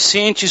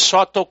suficiente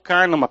só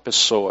tocar numa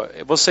pessoa.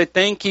 Você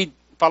tem que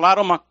falar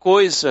uma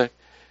coisa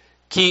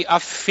que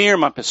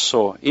afirma a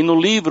pessoa. E no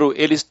livro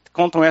eles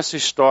contam essa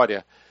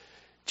história.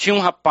 Tinha um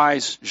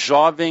rapaz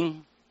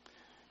jovem,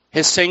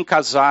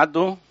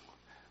 recém-casado,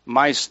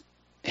 mas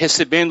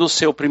recebendo o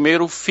seu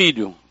primeiro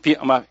filho.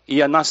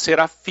 Ia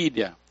nascer a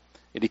filha.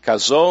 Ele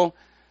casou,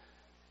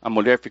 a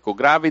mulher ficou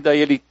grávida e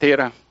ele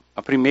teve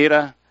a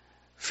primeira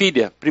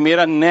filha,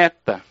 primeira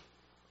neta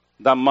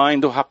da mãe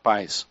do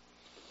rapaz.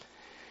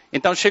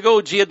 Então chegou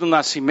o dia do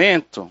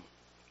nascimento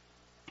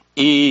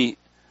e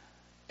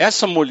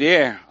essa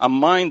mulher, a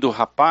mãe do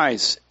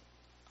rapaz,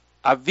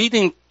 a vida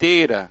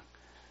inteira,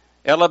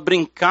 ela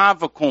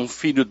brincava com o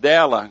filho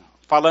dela,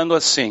 falando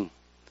assim,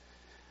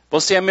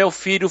 você é meu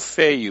filho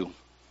feio.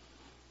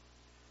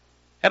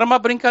 Era uma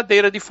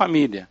brincadeira de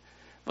família.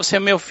 Você é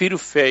meu filho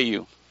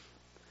feio.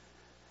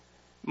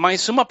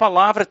 Mas uma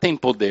palavra tem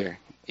poder.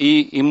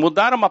 E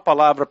mudar uma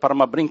palavra para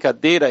uma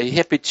brincadeira e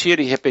repetir,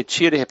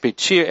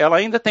 ela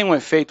ainda tem um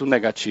efeito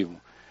negativo.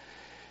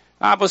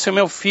 Ah, você é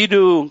meu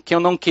filho que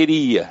eu não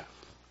queria.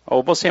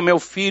 Ou você é meu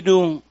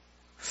filho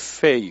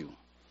feio.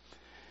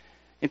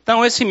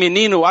 Então esse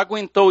menino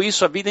aguentou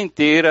isso a vida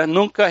inteira,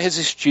 nunca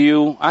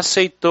resistiu,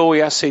 aceitou.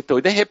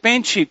 E de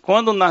repente,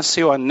 quando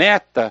nasceu a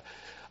neta,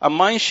 a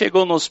mãe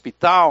chegou no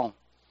hospital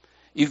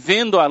e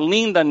vendo a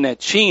linda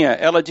netinha,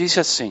 ela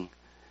disse assim,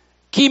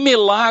 que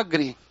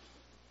milagre!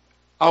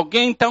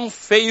 Alguém tão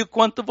feio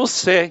quanto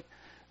você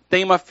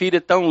tem uma filha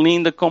tão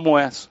linda como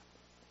essa.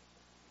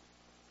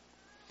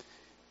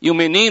 E o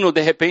menino,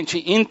 de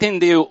repente,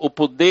 entendeu o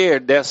poder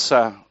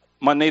dessa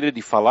maneira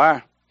de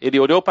falar. Ele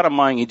olhou para a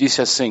mãe e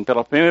disse assim,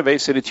 pela primeira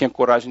vez ele tinha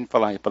coragem de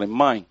falar. Ele falou,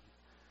 mãe,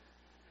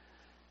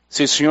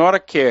 se a senhora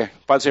quer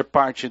fazer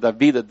parte da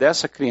vida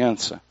dessa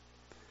criança,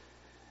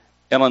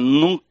 ela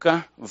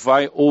nunca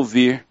vai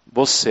ouvir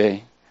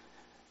você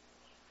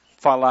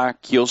falar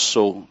que eu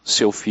sou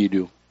seu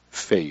filho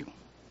feio.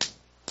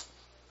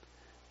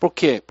 Por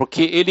quê?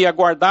 Porque ele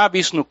aguardava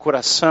isso no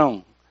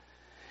coração.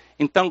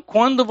 Então,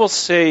 quando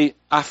você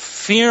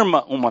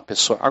afirma uma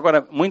pessoa...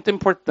 Agora, muito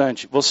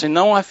importante, você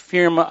não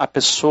afirma a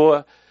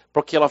pessoa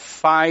porque ela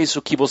faz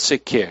o que você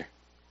quer.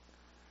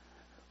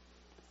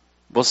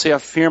 Você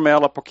afirma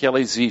ela porque ela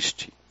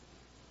existe.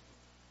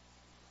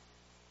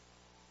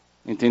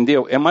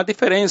 Entendeu? É uma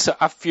diferença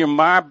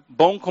afirmar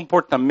bom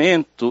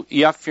comportamento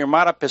e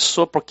afirmar a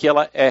pessoa porque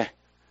ela é.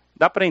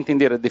 Dá para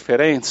entender a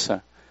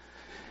diferença?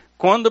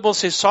 Quando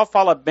você só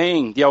fala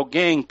bem de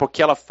alguém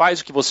porque ela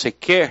faz o que você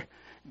quer,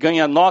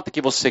 ganha a nota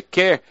que você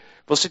quer,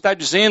 você está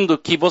dizendo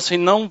que você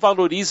não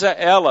valoriza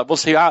ela,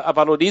 você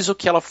valoriza o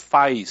que ela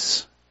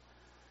faz.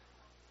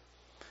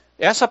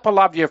 Essa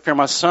palavra de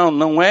afirmação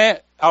não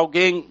é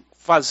alguém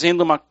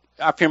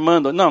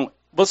afirmando, não,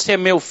 você é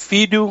meu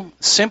filho,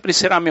 sempre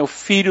será meu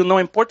filho, não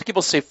importa o que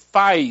você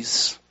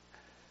faz.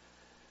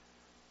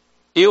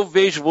 Eu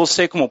vejo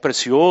você como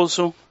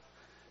precioso,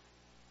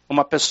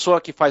 uma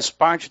pessoa que faz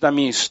parte da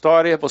minha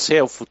história, você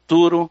é o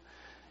futuro,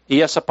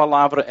 e essa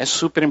palavra é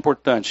super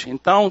importante.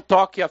 Então,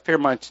 toque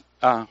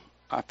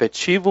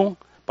afetivo,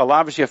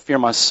 palavras de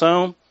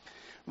afirmação,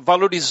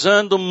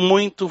 valorizando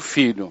muito o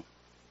filho.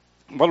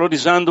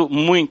 Valorizando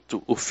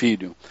muito o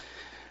filho.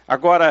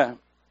 Agora,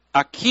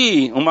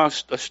 aqui, uma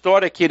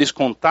história que eles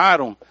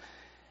contaram,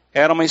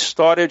 era uma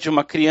história de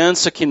uma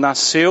criança que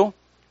nasceu,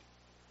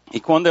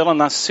 e quando ela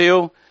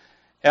nasceu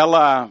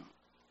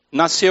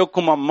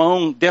com uma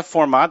mão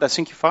deformada,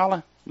 assim que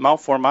fala? Mal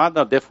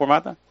formada,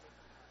 deformada.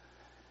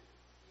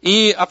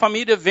 E a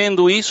família,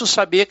 vendo isso,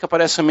 sabia que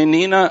para essa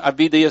menina a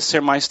vida ia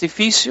ser mais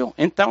difícil.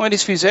 Então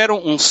eles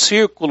fizeram um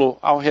círculo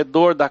ao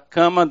redor da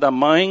cama da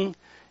mãe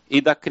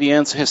e da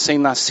criança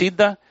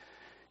recém-nascida,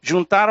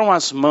 juntaram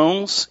as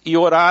mãos e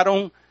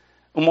oraram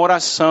uma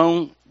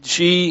oração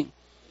de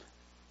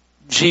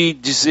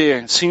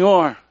dizer,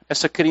 Senhor,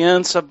 essa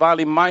criança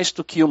vale mais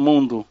do que o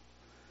mundo.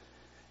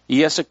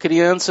 E essa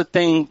criança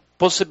tem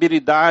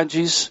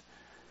possibilidades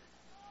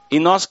e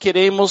nós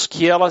queremos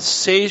que ela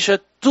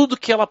seja tudo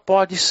que ela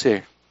pode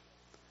ser.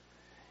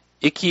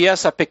 E que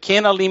essa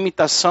pequena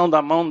limitação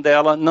da mão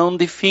dela não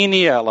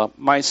define ela,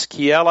 mas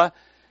que ela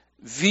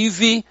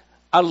vive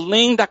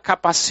além da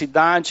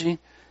capacidade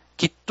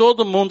que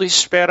todo mundo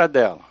espera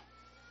dela.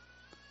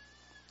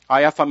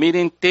 Aí a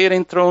família inteira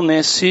entrou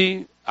nessa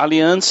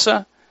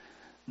aliança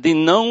de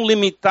não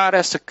limitar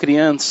essa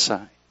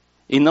criança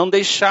e não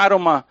deixar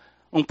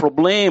um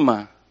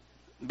problema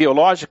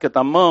biológico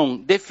da mão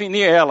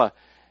definir ela.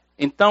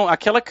 Então,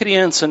 aquela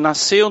criança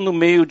nasceu no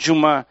meio de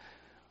uma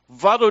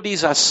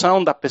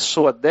valorização da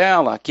pessoa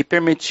dela que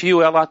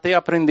permitiu ela até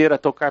aprender a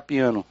tocar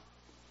piano.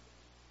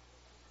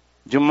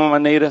 De uma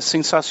maneira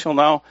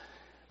sensacional,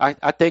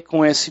 até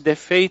com esse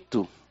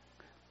defeito.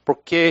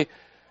 Porque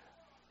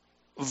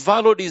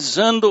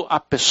valorizando a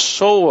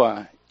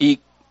pessoa e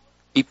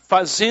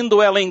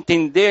fazendo ela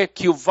entender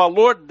que o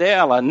valor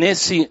dela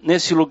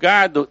nesse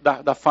lugar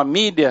da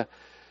família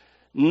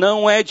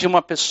não é de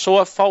uma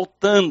pessoa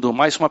faltando,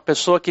 mas uma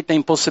pessoa que tem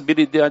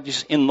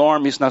possibilidades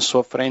enormes na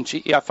sua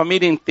frente e a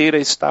família inteira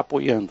está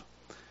apoiando.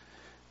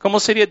 Como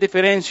seria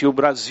diferente o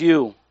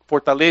Brasil,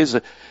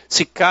 Fortaleza,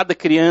 se cada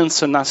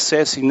criança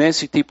nascesse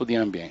nesse tipo de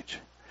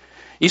ambiente?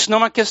 Isso não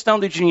é uma questão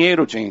de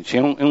dinheiro, gente,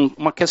 é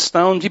uma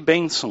questão de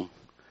bênção.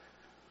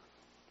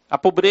 A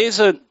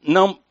pobreza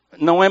não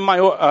é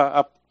maior,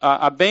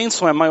 a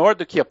bênção é maior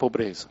do que a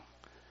pobreza.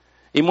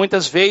 E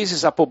muitas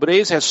vezes a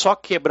pobreza é só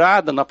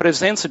quebrada na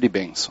presença de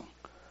bênção.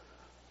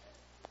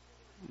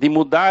 De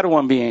mudar o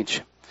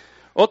ambiente.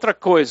 Outra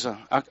coisa,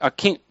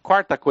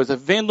 quarta coisa,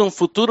 vendo um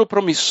futuro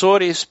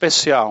promissor e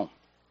especial.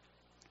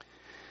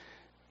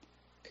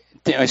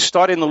 Tem a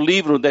história no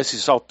livro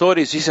desses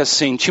autores diz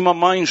assim, tinha uma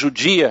mãe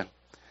judia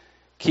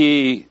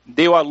que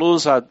deu à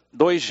luz a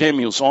 2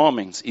 gêmeos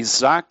homens,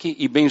 Isaac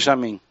e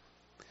Benjamim.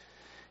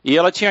 E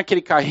ela tinha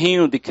aquele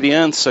carrinho de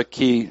criança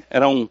que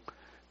eram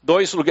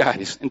 2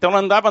 lugares. Então ela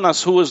andava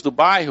nas ruas do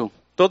bairro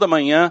toda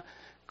manhã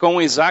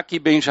com Isaac e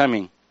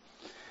Benjamim.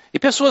 E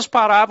pessoas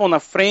paravam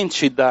na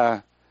frente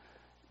do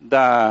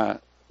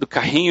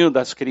carrinho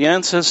das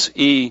crianças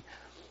e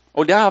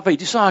olhavam e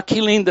diziam,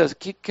 que lindas,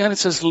 que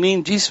crianças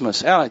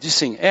lindíssimas. Ela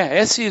disse assim,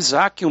 esse é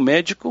Isaac, o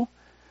médico,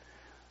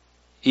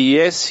 e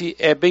esse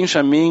é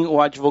Benjamim,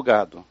 o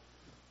advogado.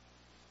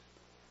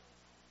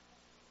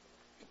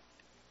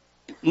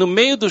 No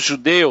meio dos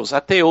judeus,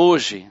 até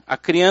hoje, a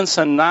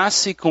criança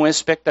nasce com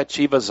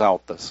expectativas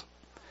altas.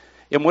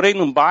 Eu morei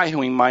num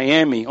bairro em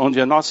Miami, onde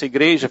a nossa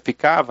igreja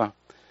ficava,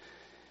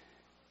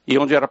 e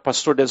onde era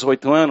pastor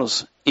 18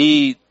 anos,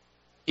 e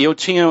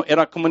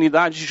era a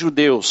comunidade de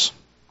judeus.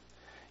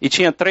 E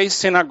tinha 3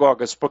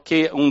 sinagogas,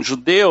 porque um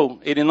judeu,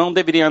 ele não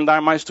deveria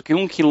andar mais do que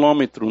 1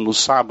 quilômetro no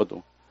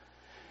sábado.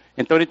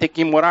 Então ele tem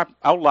que morar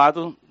ao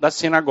lado da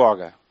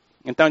sinagoga.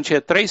 Então tinha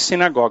 3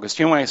 sinagogas.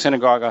 Tinha uma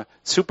sinagoga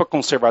super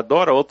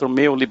conservadora, outra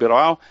meio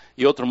liberal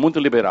e outra muito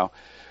liberal.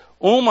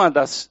 Uma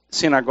das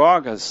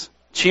sinagogas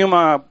tinha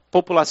uma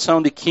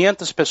população de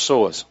 500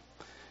 pessoas.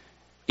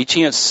 E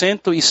tinha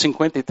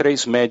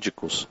 153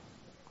 médicos.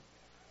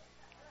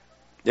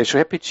 Deixa eu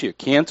repetir.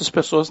 500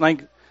 pessoas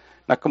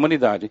na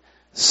comunidade.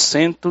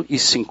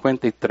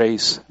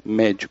 153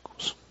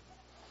 médicos.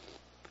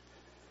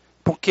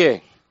 Por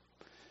quê?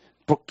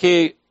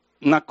 Porque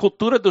na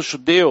cultura dos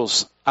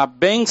judeus, a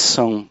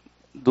bênção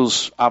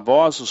dos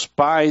avós, os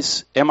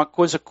pais, é uma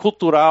coisa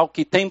cultural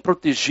que tem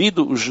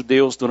protegido os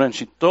judeus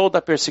durante toda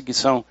a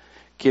perseguição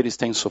que eles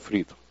têm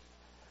sofrido.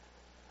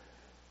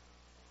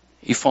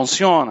 E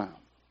funciona.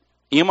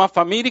 E uma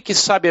família que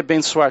sabe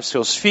abençoar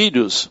seus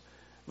filhos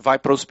vai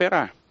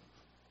prosperar.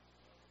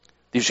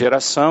 De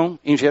geração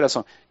em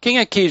geração. Quem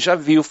aqui já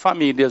viu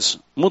famílias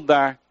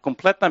mudar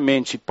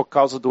completamente por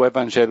causa do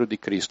Evangelho de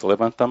Cristo?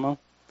 Levanta a mão.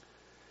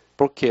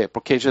 Por quê?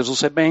 Porque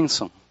Jesus é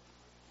bênção.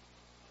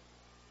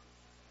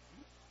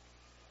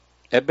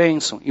 É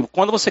bênção. E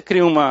quando você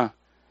cria uma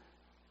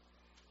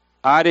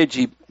área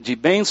de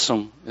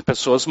bênção, as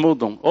pessoas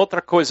mudam.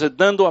 Outra coisa,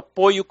 dando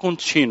apoio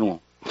contínuo.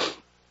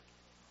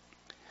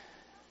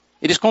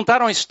 Eles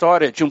contaram a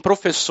história de um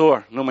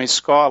professor numa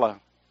escola,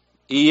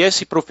 e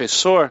esse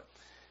professor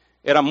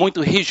era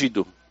muito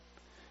rígido,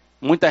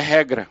 muita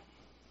regra,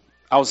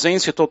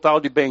 ausência total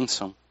de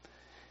bênção.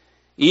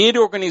 E ele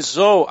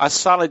organizou a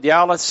sala de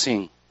aula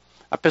assim.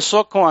 A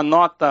pessoa com a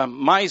nota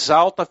mais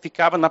alta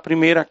ficava na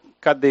primeira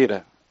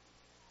cadeira,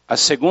 a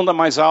segunda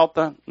mais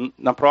alta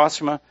na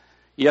próxima,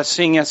 e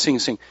assim.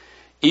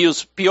 E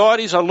os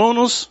piores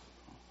alunos,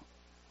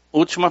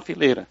 última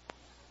fileira.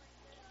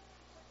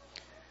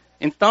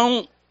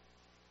 Então,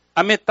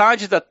 a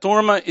metade da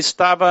turma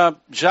estava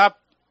já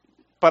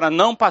para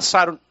não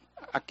passar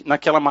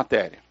naquela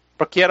matéria,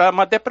 porque era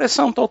uma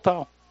depressão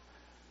total.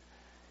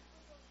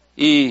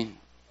 E,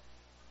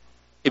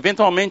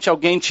 eventualmente,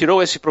 alguém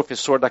tirou esse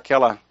professor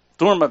daquela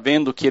turma,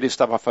 vendo o que ele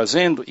estava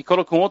fazendo, e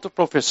colocou um outro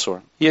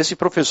professor. E esse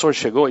professor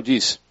chegou e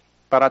disse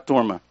para a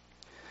turma: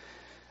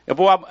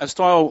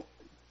 estou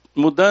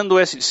mudando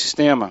esse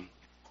sistema.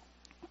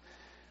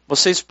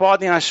 Vocês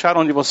podem achar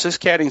onde vocês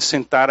querem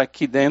sentar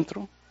aqui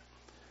dentro.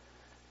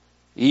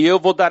 E eu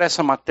vou dar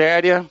essa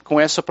matéria com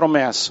essa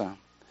promessa.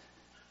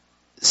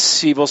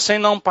 Se você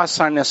não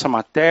passar nessa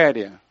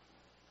matéria,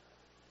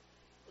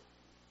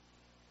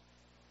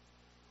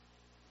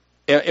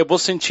 eu vou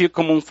sentir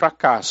como um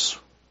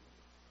fracasso.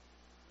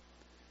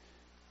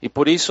 E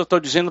por isso eu estou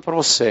dizendo para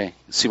você,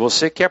 se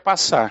você quer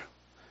passar,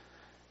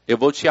 eu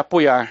vou te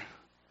apoiar.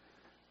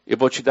 Eu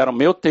vou te dar o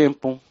meu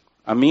tempo,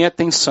 a minha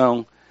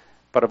atenção,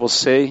 para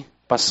você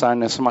passar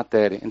nessa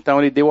matéria. Então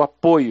ele deu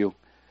apoio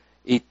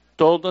e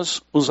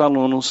todos os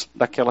alunos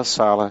daquela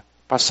sala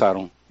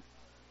passaram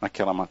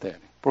naquela matéria.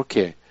 Por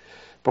quê?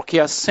 Porque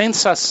a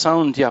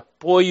sensação de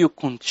apoio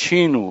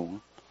contínuo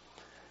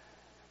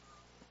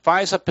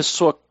faz a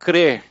pessoa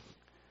crer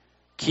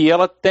que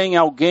ela tem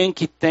alguém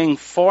que tem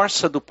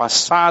força do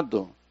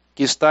passado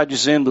que está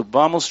dizendo,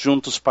 vamos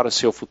juntos para o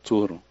seu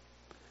futuro.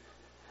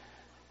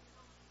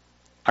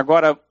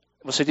 Agora,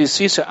 você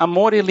disse isso,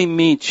 amor e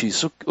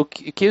limites. O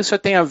que isso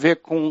tem a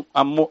ver com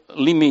amor,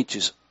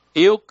 limites?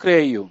 Eu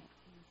creio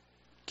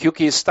que o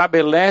que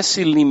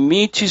estabelece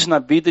limites na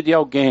vida de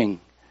alguém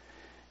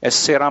é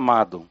ser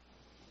amado.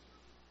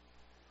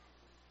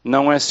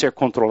 Não é ser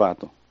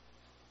controlado.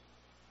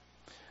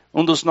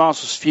 Um dos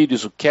nossos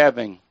filhos, o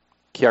Kevin,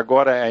 que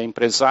agora é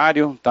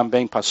empresário,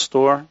 também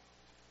pastor.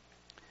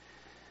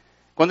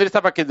 Quando ele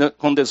estava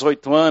com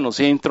 18 anos,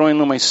 ele entrou em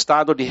um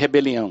estado de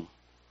rebelião.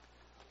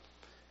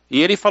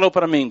 E ele falou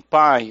para mim,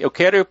 pai, eu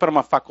quero ir para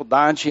uma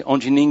faculdade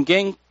onde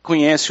ninguém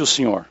conhece o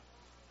Senhor.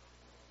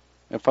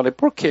 Eu falei,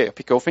 por quê? Eu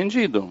fiquei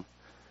ofendido.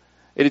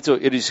 Ele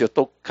disse, eu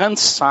estou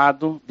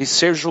cansado de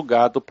ser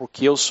julgado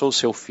porque eu sou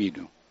seu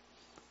filho.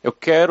 Eu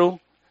quero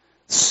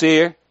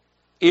ser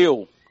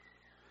eu.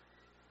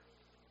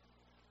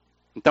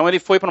 Então ele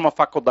foi para uma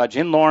faculdade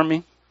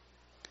enorme,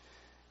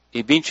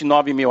 e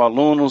 29 mil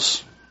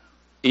alunos,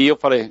 e eu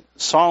falei,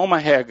 só uma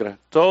regra,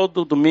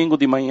 todo domingo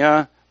de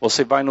manhã,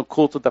 você vai no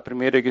culto da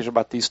primeira igreja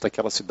batista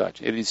daquela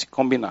cidade. Ele disse,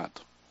 combinado.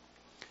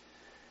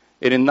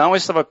 Ele não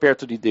estava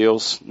perto de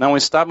Deus, não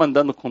estava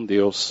andando com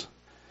Deus.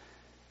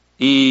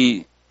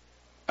 E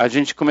a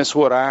gente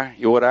começou a orar,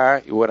 e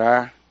orar, e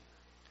orar.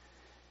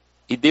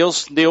 E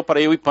Deus deu para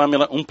eu e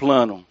Pamela um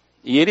plano.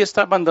 E ele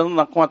estava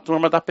andando com a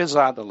turma da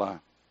pesada lá.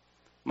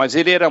 Mas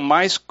ele era o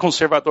mais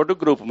conservador do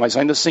grupo, mas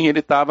ainda assim ele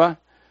estava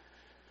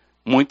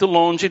muito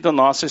longe da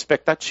nossa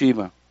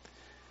expectativa.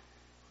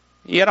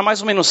 E era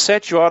mais ou menos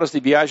 7 horas de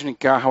viagem em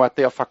carro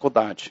até a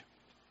faculdade.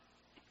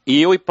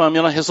 E eu e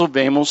Pamela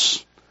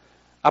resolvemos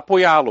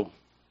apoiá-lo.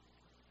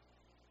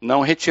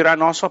 Não retirar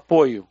nosso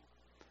apoio.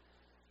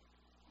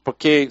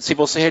 Porque se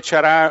você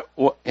retirar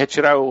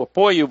o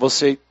apoio,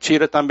 você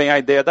tira também a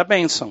ideia da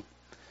bênção.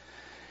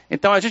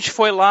 Então a gente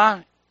foi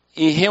lá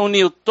e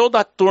reuniu toda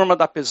a turma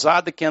da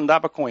pesada que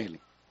andava com ele.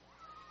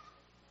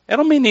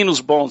 Eram meninos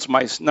bons,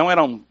 mas não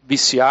eram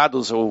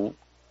viciados ou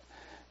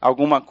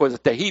alguma coisa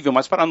terrível,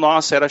 mas para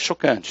nós era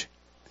chocante.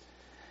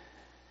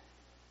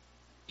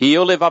 E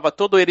eu levava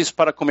todos eles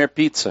para comer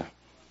pizza,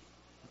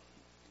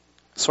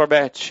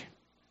 sorvete,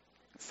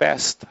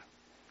 festa.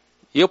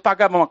 E eu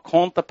pagava uma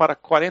conta para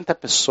 40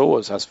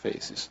 pessoas às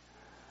vezes.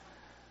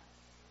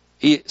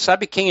 E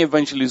sabe quem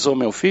evangelizou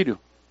meu filho?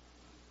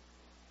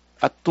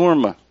 A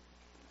turma.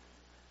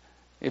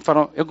 Ele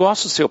falou, eu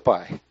gosto do seu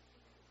pai.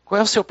 Qual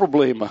é o seu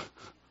problema?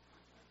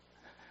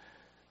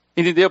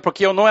 Entendeu?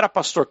 Porque eu não era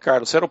pastor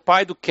Carlos, era o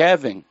pai do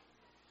Kevin,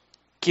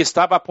 que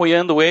estava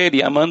apoiando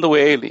ele, amando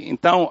ele.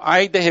 Então,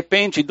 aí de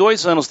repente,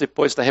 2 anos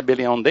depois da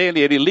rebelião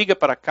dele, ele liga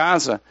para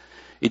casa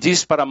E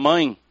diz para a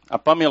mãe, a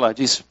Pamela,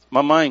 diz,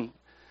 mamãe,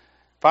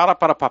 fala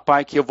para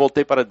papai que eu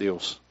voltei para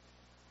Deus.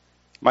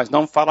 Mas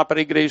não fala para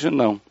a igreja,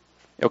 não.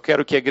 Eu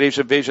quero que a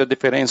igreja veja a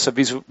diferença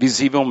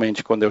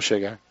visivelmente quando eu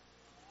chegar.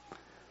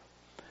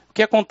 O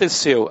que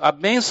aconteceu? A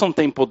bênção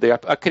tem poder.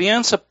 A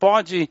criança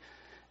pode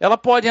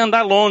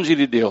andar longe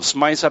de Deus,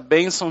 mas a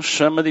bênção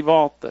chama de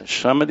volta,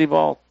 chama de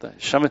volta.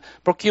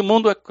 Porque o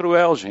mundo é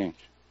cruel,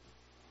 gente.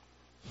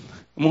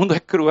 O mundo é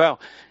cruel.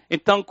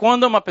 Então,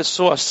 quando uma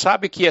pessoa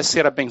sabe que é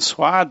ser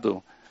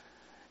abençoado,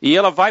 e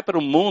ela vai para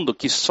um mundo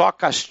que só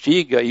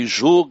castiga e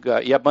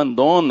julga e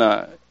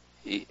abandona,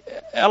 e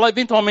ela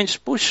eventualmente,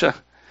 puxa,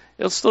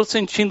 eu estou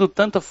sentindo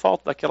tanta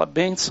falta daquela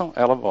bênção,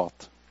 ela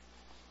volta.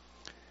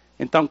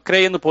 Então,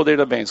 creia no poder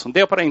da bênção.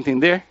 Deu para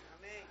entender?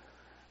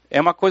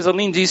 É uma coisa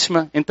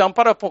lindíssima. Então,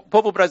 para o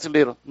povo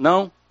brasileiro,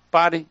 não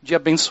pare de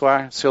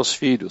abençoar seus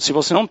filhos. Se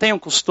você não tem um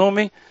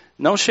costume,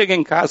 não chegue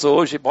em casa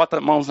hoje e bota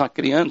as mãos na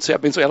criança e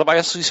abençoe. Ela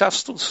vai se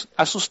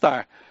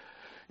assustar.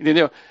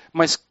 Entendeu?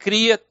 Mas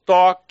cria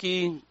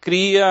toque,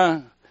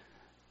 cria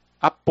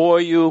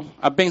apoio,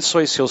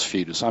 abençoe seus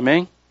filhos.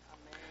 Amém?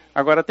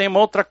 Agora tem uma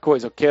outra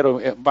coisa. Eu quero,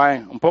 vai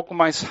um pouco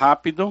mais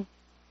rápido.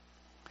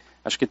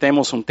 Acho que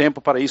temos um tempo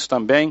para isso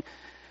também.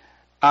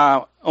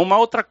 Uma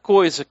outra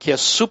coisa que é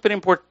super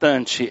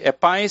importante é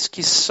pais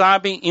que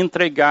sabem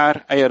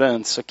entregar a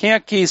herança. Quem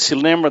aqui se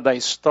lembra da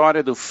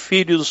história dos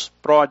filhos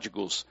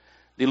pródigos,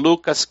 de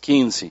Lucas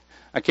 15?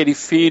 Aquele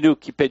filho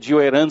que pediu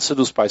a herança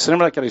dos pais. Você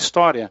lembra daquela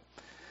história?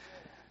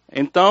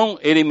 Então,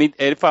 ele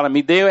fala,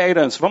 me dê a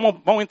herança.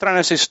 Vamos entrar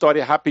nessa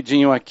história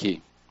rapidinho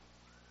aqui.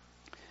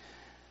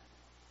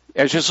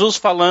 É Jesus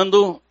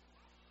falando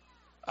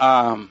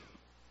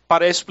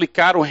para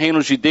explicar o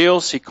reino de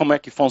Deus e como é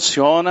que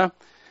funciona.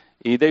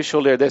 E deixa eu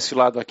ler desse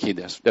lado aqui,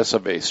 dessa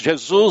vez.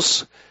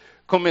 Jesus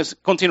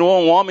continuou,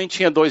 um homem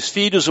tinha 2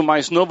 filhos, o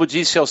mais novo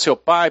disse ao seu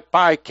pai,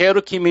 pai,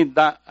 quero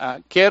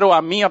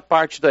a minha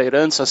parte da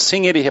herança.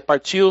 Assim ele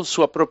repartiu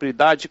sua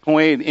propriedade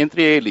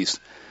entre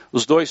eles,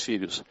 os 2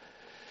 filhos.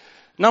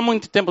 Não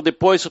muito tempo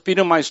depois, o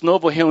filho mais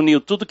novo reuniu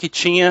tudo que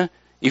tinha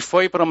e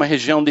foi para uma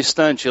região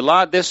distante.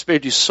 Lá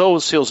desperdiçou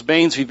os seus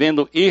bens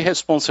vivendo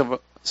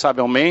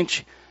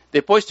irresponsavelmente.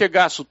 Depois de ter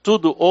gasto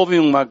tudo, houve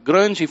uma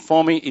grande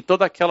fome em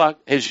toda aquela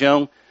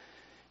região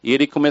e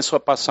ele começou a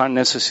passar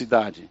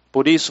necessidade.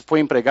 Por isso foi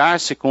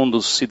empregar-se com um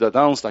dos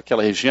cidadãos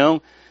daquela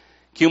região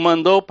que o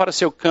mandou para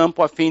seu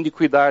campo a fim de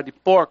cuidar de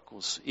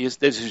porcos e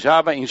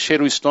desejava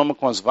encher o estômago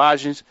com as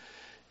vagens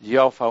de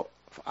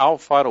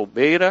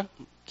alfarobeira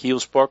que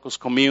os porcos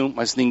comiam,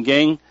 mas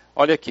ninguém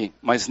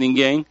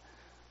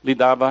lhe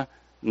dava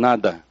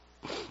nada.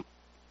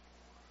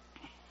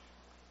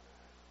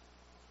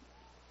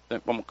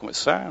 Vamos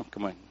começar?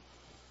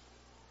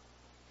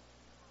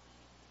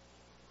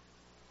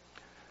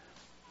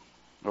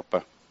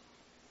 Opa.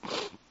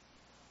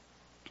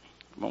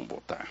 Vamos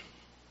voltar.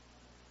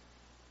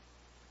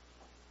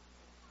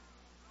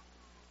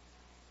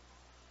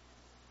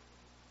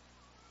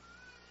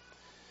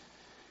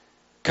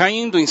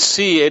 Caindo em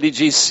si, ele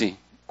disse,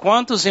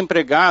 quantos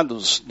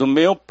empregados do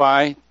meu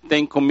pai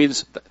têm comida?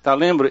 Tá,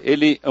 lembra?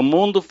 O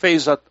mundo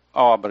fez a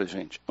obra,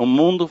 gente. O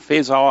mundo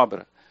fez a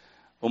obra.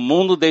 O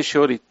mundo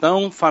deixou ele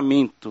tão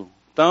faminto,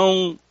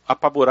 tão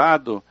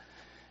apavorado,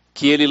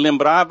 que ele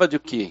lembrava de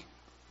quê?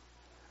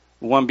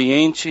 O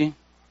ambiente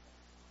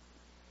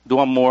do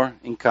amor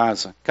em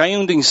casa.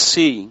 Caindo em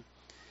si,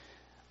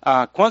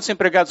 quantos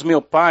empregados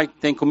meu pai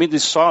têm comida de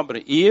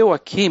sobra, e eu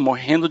aqui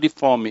morrendo de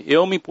fome?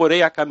 Eu me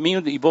porei a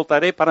caminho e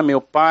voltarei para meu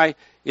pai,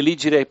 e lhe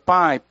direi,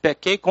 pai,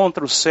 pequei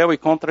contra o céu e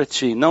contra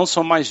ti, não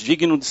sou mais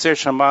digno de ser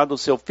chamado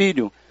seu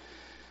filho.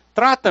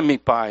 Trata-me,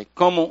 pai,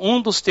 como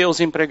um dos teus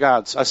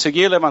empregados. A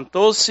seguir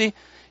levantou-se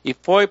e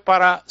foi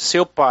para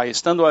seu pai.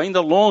 Estando ainda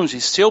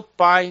longe, seu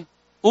pai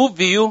o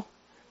viu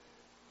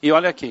e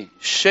olha aqui,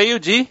 cheio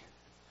de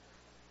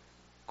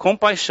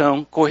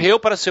compaixão, correu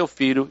para seu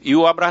filho e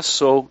o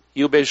abraçou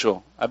e o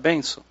beijou. A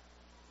bênção.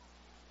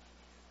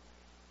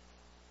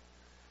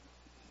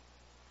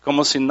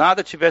 Como se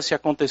nada tivesse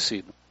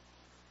acontecido.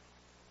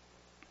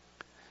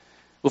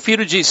 O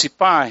filho disse,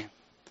 pai,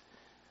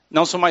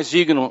 não sou mais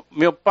digno.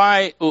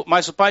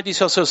 Mas o pai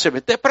disse ao seu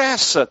servo,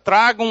 depressa,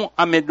 tragam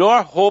a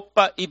melhor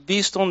roupa e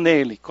vistam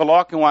nele.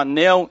 Coloquem um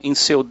anel em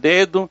seu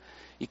dedo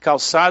e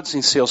calçados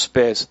em seus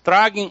pés.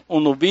 Tragam um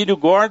novilho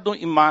gordo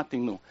e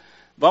matem-no.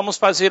 Vamos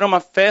fazer uma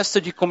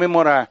festa de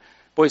comemorar,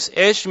 pois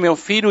este meu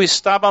filho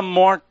estava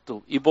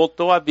morto e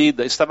voltou à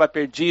vida, estava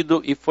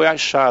perdido e foi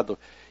achado.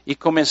 E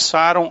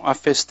começaram a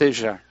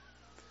festejar.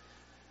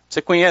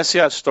 Você conhece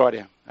a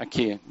história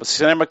aqui.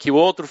 Você lembra que o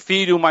outro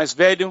filho, o mais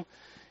velho,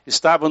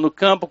 estava no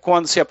campo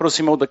quando se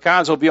aproximou da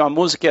casa, ouviu a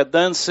música e a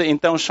dança,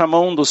 então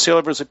chamou um dos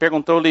servos e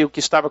perguntou-lhe o que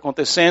estava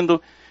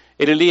acontecendo.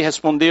 Ele lhe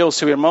respondeu,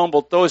 seu irmão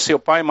voltou e seu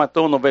pai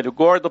matou o novilho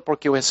gordo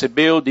porque o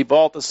recebeu de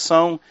volta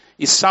são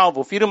e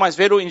salvo. O filho mais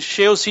velho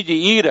encheu-se de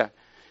ira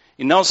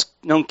e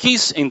não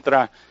quis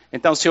entrar.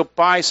 Então seu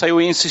pai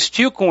saiu e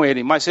insistiu com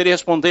ele, mas ele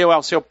respondeu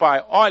ao seu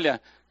pai,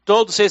 olha,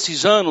 todos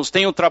esses anos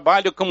tenho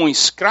trabalho como um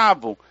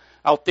escravo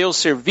ao teu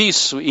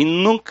serviço e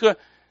nunca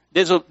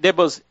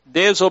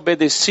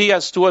desobedeci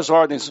às tuas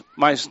ordens,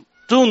 mas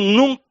tu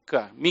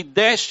nunca me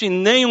deste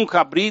nem um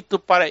cabrito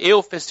para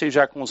eu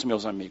festejar com os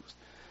meus amigos.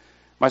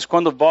 Mas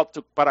quando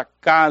volto para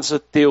casa,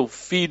 teu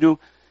filho,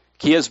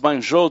 que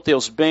esbanjou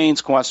teus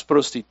bens com as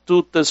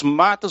prostitutas,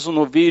 matas o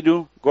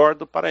novilho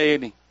gordo para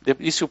ele.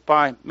 Disse o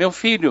pai, meu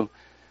filho,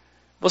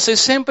 você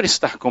sempre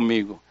está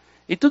comigo,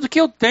 e tudo que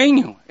eu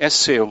tenho é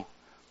seu.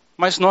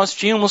 Mas nós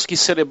tínhamos que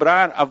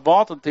celebrar a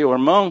volta do teu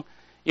irmão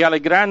e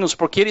alegrar-nos,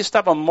 porque ele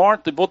estava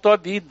morto e voltou à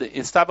vida. Ele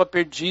estava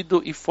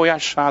perdido e foi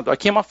achado.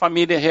 Aqui é uma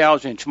família real,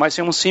 gente, mas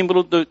é um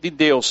símbolo de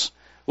Deus,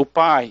 o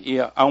Pai e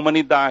a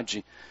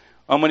humanidade.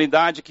 A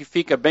humanidade que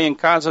fica bem em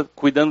casa,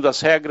 cuidando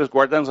das regras,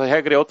 guardando as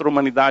regras, é outra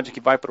humanidade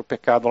que vai para o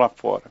pecado lá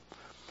fora.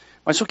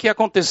 Mas o que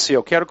aconteceu?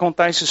 Eu quero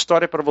contar essa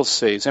história para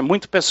vocês. É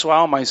muito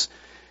pessoal, mas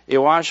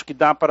eu acho que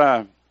dá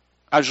para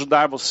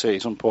ajudar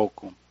vocês um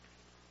pouco.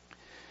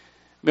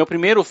 Meu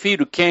primeiro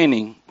filho,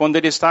 Kenny, quando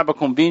ele estava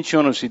com 20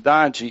 anos de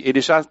idade, ele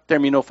já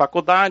terminou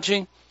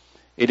faculdade,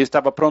 ele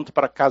estava pronto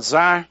para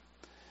casar,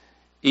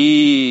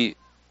 e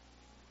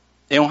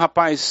é um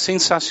rapaz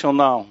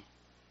sensacional.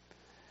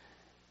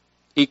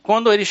 E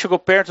quando ele chegou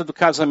perto do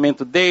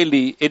casamento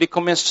dele, ele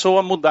começou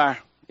a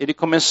mudar, ele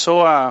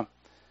começou a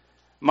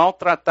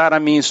maltratar a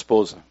minha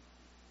esposa.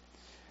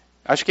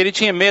 Acho que ele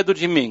tinha medo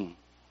de mim,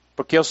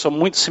 porque eu sou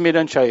muito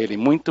semelhante a ele,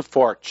 muito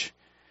forte.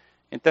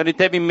 Então ele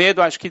teve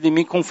medo, acho que, de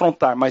me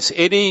confrontar. Mas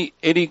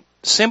ele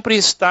sempre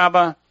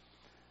estava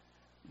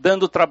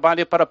dando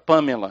trabalho para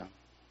Pamela.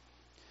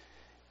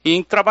 E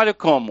em trabalho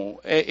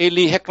como?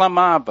 Ele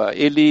reclamava,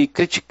 ele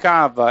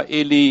criticava,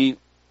 ele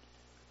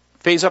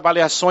fez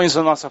avaliações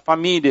da nossa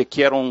família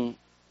que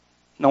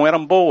não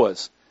eram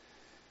boas.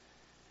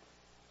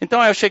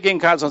 Então eu cheguei em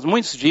casa há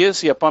muitos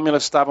dias e a Pamela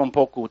estava um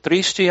pouco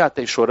triste,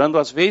 até chorando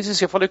às vezes.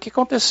 E eu falei, o que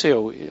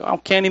aconteceu? O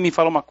Kenny me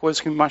falou uma coisa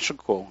que me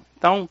machucou.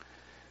 Então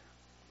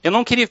eu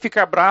não queria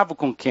ficar bravo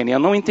com o Kenny, eu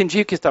não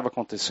entendi o que estava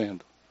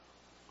acontecendo.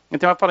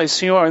 Então eu falei,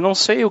 Senhor, eu não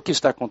sei o que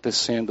está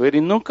acontecendo,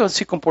 ele nunca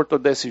se comportou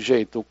desse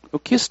jeito, o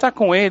que está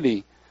com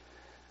ele?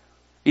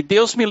 E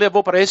Deus me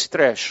levou para esse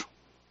trecho.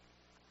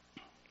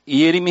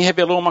 E ele me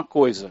revelou uma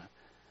coisa.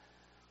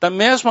 Da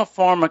mesma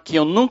forma que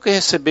eu nunca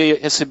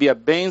recebi a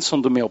bênção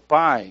do meu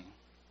pai,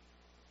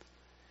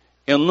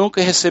 eu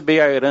nunca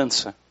recebi a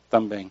herança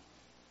também.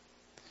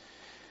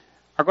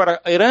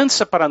 Agora,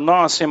 herança para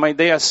nós é uma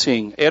ideia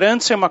assim.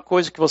 Herança é uma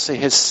coisa que você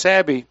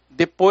recebe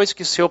depois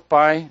que seu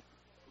pai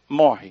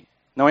morre.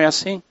 Não é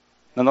assim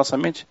na nossa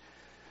mente?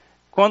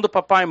 Quando o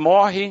papai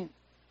morre,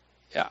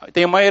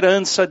 tem uma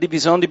herança,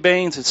 divisão de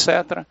bens,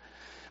 etc.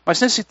 Mas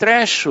nesse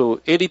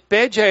trecho, ele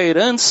pede a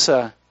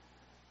herança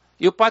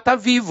e o pai está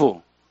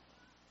vivo.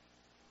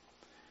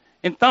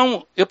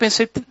 Então, eu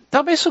pensei,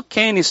 talvez o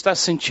Kenny está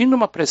sentindo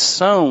uma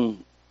pressão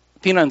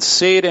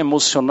financeira,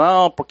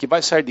 emocional, porque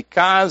vai sair de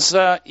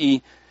casa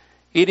e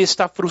ele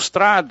está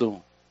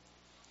frustrado.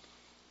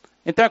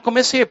 Então eu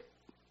comecei a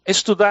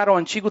estudar o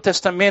Antigo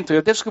Testamento.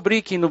 Eu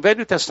descobri que no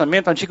Velho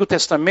Testamento, Antigo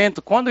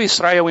Testamento, quando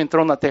Israel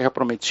entrou na Terra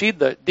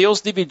Prometida,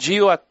 Deus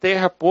dividiu a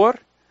terra por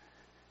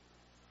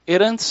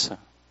herança.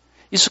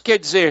 Isso quer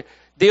dizer,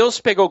 Deus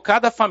pegou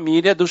cada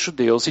família dos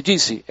judeus e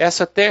disse,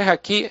 essa terra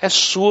aqui é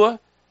sua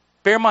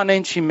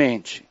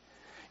permanentemente.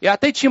 E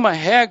até tinha uma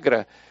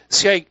regra,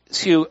 se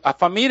a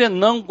família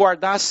não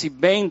guardasse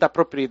bem da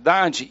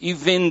propriedade e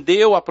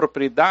vendeu a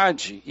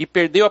propriedade e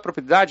perdeu a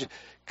propriedade,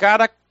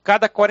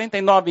 cada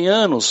 49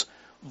 anos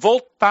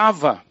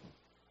voltava.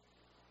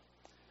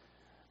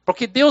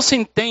 Porque Deus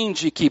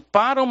entende que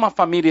para uma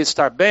família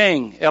estar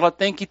bem, ela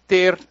tem que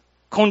ter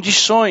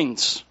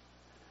condições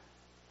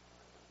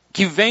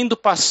que vêm do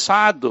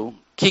passado,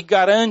 que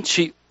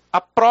garante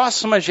a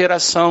próxima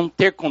geração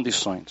ter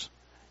condições.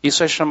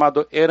 Isso é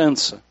chamado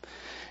herança.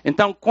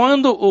 Então,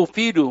 quando o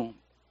filho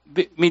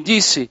me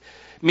disse,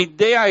 me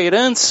dê a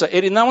herança,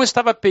 ele não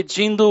estava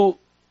pedindo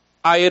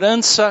a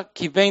herança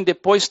que vem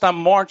depois da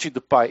morte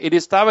do pai. Ele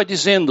estava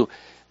dizendo,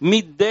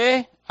 me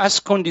dê as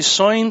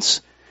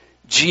condições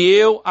de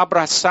eu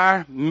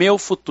abraçar meu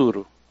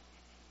futuro.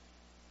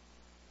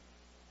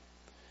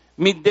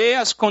 Me dê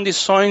as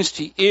condições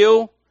de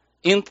eu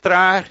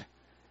entrar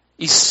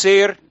e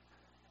ser,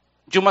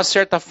 de uma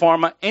certa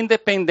forma,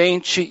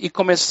 independente e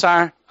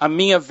começar a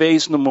minha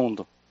vez no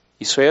mundo.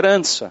 Isso é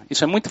herança.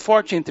 Isso é muito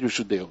forte entre os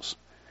judeus.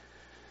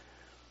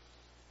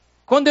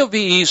 Quando eu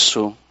vi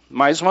isso,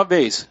 mais uma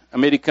vez,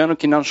 americano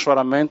que não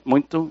chora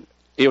muito,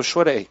 eu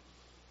chorei.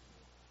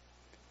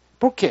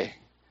 Por quê?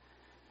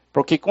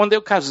 Porque quando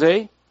eu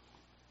casei,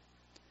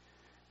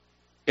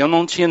 eu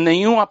não tinha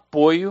nenhum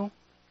apoio.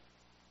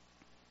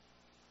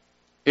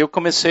 Eu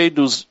comecei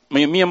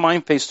minha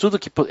mãe fez tudo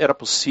que era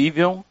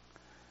possível,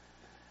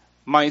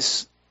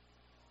 mas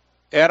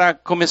era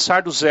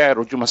começar do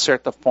zero, de uma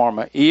certa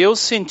forma. E eu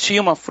senti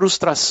uma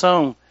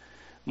frustração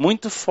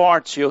muito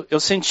forte. Eu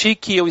senti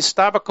que eu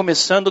estava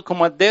começando com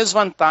uma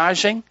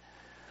desvantagem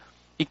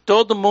e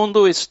todo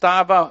mundo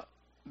estava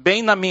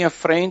bem na minha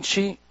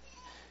frente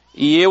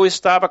e eu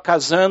estava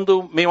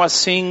casando meio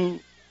assim,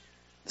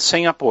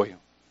 sem apoio.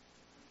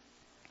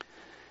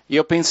 E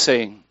eu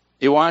pensei,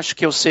 eu acho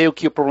que eu sei o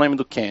que é o problema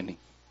do Kenny.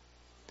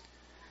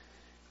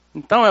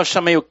 Então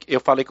eu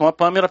falei com a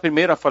Pamela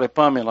primeiro, eu falei,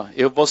 Pamela,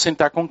 eu vou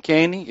sentar com o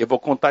Kenny, eu vou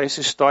contar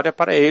essa história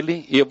para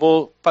ele, e eu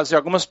vou fazer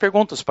algumas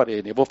perguntas para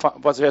ele, eu vou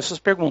fazer essas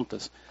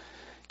perguntas.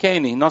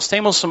 Kenny, nós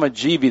temos uma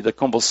dívida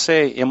com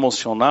você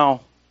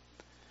emocional.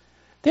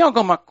 Tem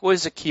alguma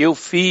coisa que eu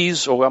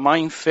fiz, ou a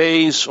mãe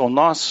fez, ou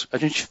a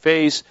gente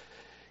fez,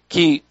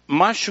 que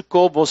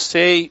machucou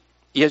você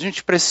e a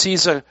gente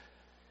precisa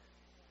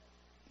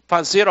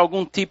fazer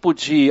algum tipo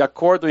de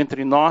acordo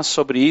entre nós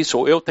sobre isso,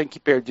 ou eu tenho que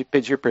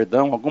pedir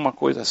perdão, alguma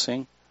coisa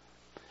assim?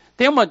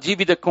 Tem uma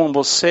dívida com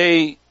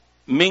você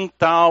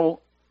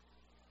mental,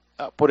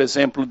 por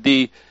exemplo,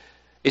 de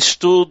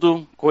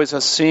estudo, coisa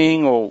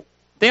assim, ou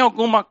tem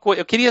alguma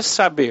coisa? Eu queria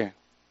saber.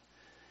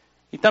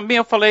 E também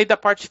eu falei da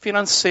parte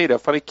financeira. Eu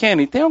falei,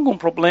 Kenny, tem algum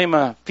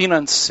problema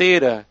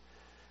financeiro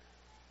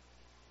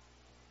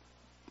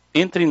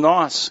entre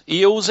nós?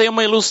 E eu usei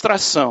uma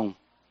ilustração.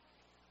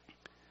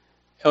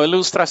 A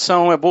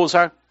ilustração eu vou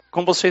usar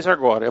com vocês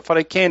agora. Eu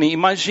falei, Kenny,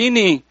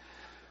 imagine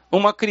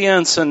uma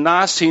criança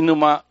nasce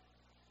numa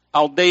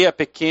aldeia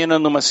pequena,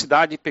 numa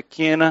cidade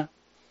pequena,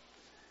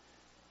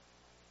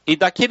 e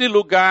daquele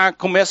lugar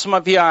começa uma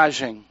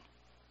viagem,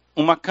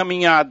 uma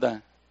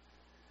caminhada.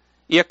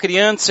 E a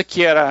criança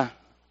que era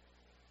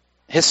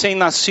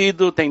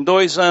recém-nascido, tem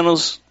 2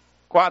 anos,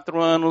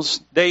 4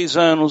 anos, 10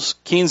 anos,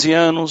 15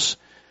 anos,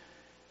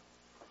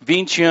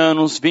 20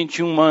 anos,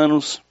 21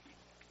 anos.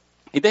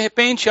 E de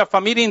repente a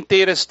família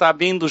inteira está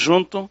vindo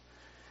junto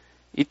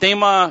e tem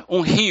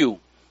um rio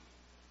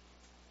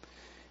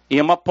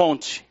e uma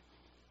ponte.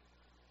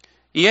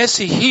 E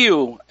esse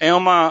rio é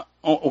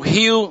o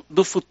rio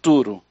do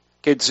futuro.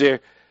 Quer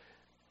dizer,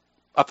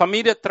 a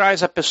família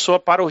traz a pessoa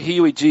para o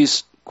rio e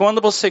diz, quando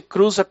você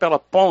cruza pela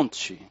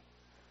ponte,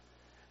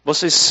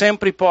 você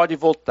sempre pode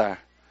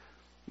voltar.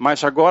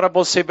 Mas agora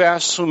você vai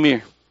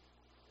assumir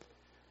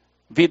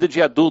vida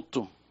de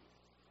adulto,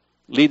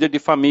 líder de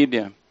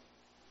família.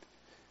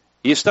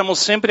 E estamos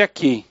sempre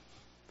aqui.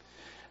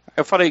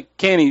 Eu falei,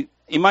 Kenny,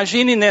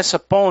 imagine nessa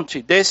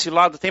ponte, desse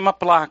lado tem uma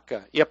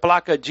placa. E a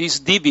placa diz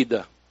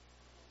dívida.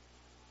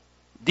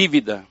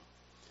 Dívida.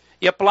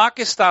 E a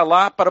placa está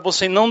lá para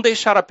você não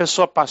deixar a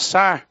pessoa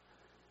passar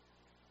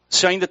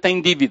se ainda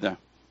tem dívida.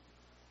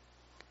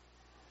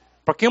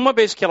 Porque uma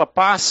vez que ela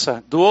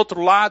passa, do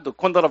outro lado,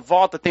 quando ela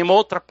volta, tem uma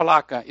outra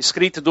placa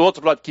escrita do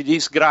outro lado que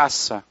diz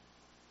graça.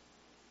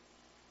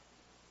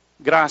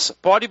 Graça.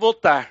 Pode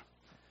voltar,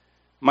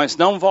 mas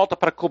não volta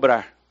para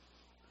cobrar.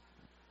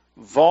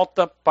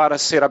 Volta para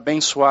ser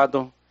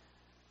abençoado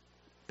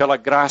pela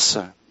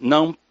graça,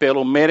 não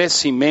pelo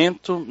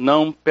merecimento,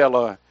 não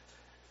pela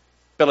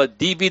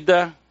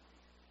dívida.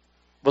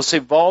 Você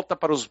volta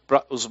para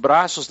os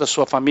braços da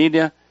sua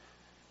família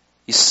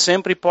e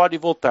sempre pode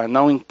voltar,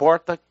 não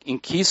importa em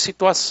que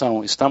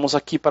situação, estamos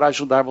aqui para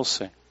ajudar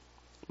você.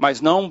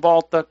 Mas não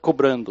volta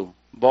cobrando,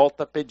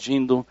 volta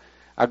pedindo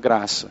a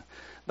graça.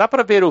 Dá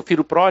para ver o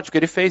filho pródigo,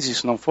 ele fez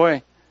isso, não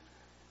foi?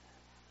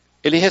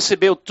 Ele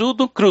recebeu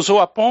tudo,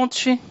 cruzou a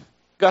ponte,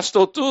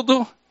 gastou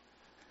tudo,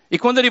 e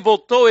quando ele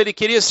voltou, ele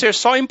queria ser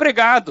só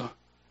empregado.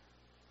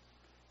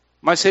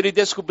 Mas ele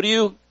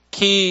descobriu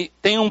que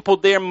tem um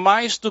poder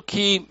mais do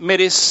que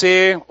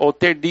merecer ou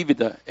ter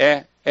dívida,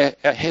 é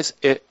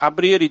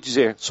abrir e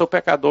dizer, sou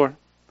pecador.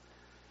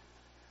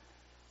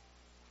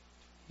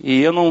 E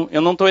eu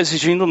não estou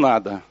exigindo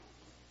nada.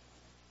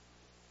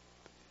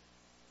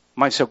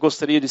 Mas eu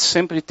gostaria de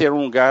sempre ter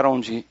um lugar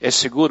onde é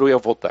seguro eu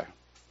voltar.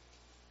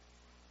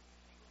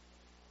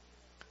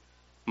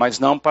 Mas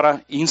não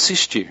para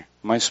insistir,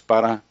 mas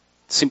para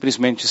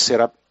simplesmente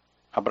ser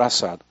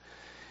abraçado.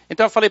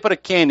 Então eu falei para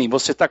Kenny,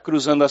 você está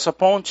cruzando essa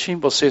ponte,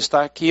 você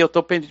está aqui, eu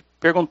estou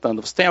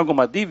perguntando, você tem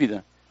alguma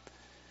dívida?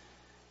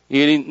 E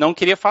ele não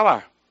queria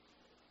falar,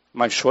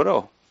 mas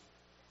chorou.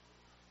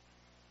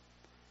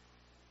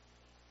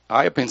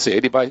 Eu pensei,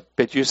 ele vai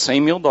pedir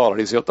 $100 mil.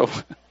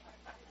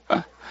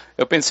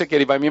 Eu pensei que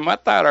ele vai me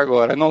matar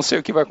agora, não sei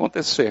o que vai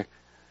acontecer.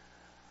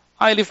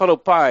 Aí ele falou,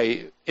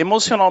 pai,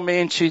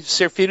 emocionalmente,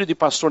 ser filho de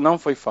pastor não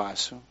foi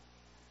fácil.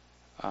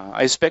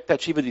 A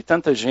expectativa de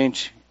tanta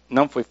gente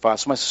não foi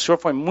fácil, mas o senhor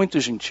foi muito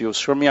gentil, o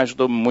senhor me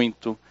ajudou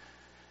muito.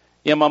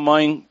 E a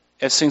mamãe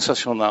é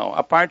sensacional.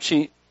 A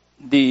parte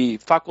de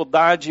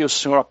faculdade, o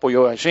senhor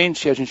apoiou a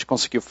gente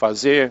conseguiu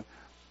fazer.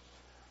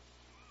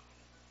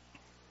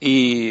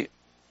 E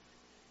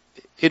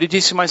ele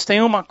disse, mas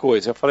tem uma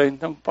coisa. Eu falei,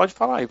 então pode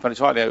falar. Eu falei,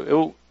 olha,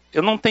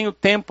 eu não tenho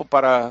tempo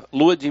para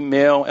lua de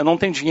mel, eu não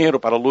tenho dinheiro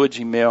para lua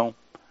de mel.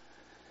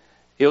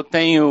 Eu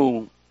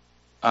tenho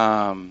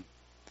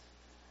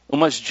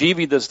umas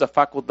dívidas da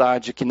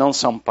faculdade que não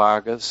são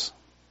pagas.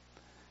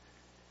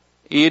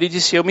 E ele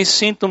disse, eu me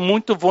sinto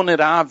muito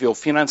vulnerável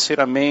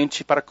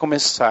financeiramente para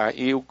começar.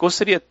 E eu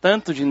gostaria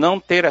tanto de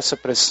não ter essa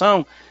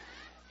pressão.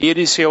 E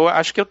ele disse, eu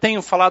acho que eu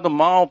tenho falado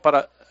mal,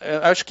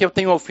 acho que eu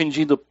tenho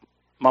ofendido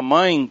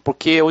mamãe,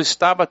 porque eu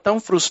estava tão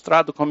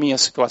frustrado com a minha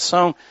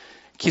situação,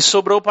 que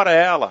sobrou para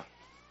ela.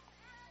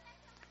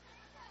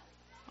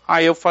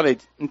 Aí eu falei,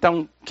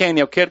 então, Kenny,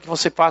 eu quero que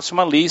você faça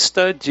uma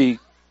lista de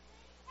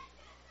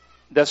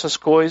dessas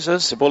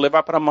coisas, eu vou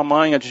levar para a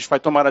mamãe, a gente vai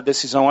tomar a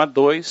decisão a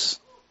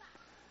dois,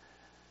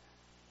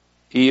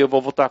 e eu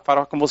vou voltar a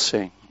falar com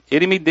você.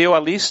 Ele me deu a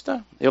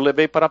lista, eu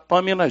levei para a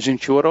Pamela, a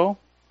gente orou,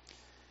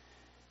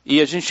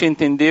 e a gente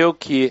entendeu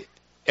que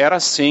era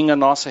sim a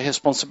nossa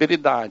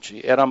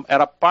responsabilidade,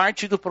 era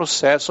parte do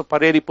processo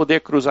para ele poder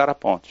cruzar a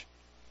ponte.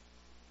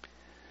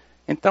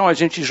 Então a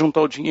gente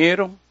juntou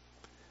dinheiro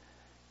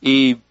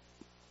e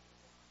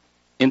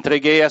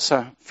entreguei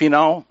essa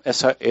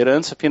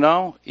herança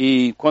final,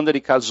 e quando ele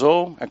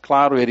casou, é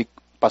claro, ele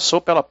passou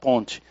pela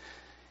ponte.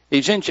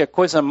 E, gente, a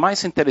coisa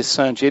mais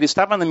interessante, ele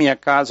estava na minha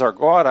casa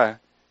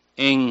agora,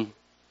 em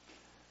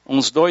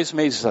uns 2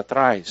 meses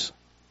atrás,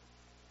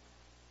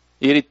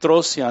 e ele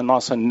trouxe a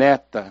nossa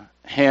neta,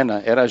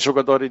 Hannah, era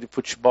jogadora de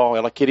futebol,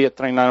 ela queria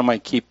treinar uma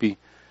equipe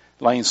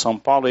lá em São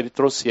Paulo, ele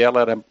trouxe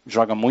ela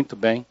joga muito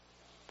bem.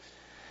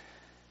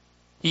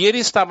 E ele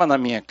estava na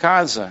minha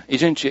casa, e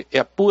gente, é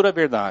a pura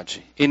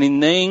verdade, ele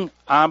nem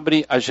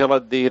abre a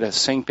geladeira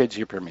sem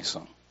pedir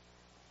permissão.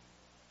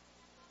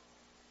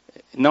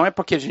 Não é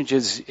porque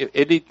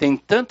ele tem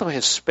tanto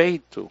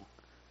respeito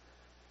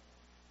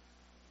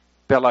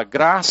pela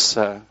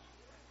graça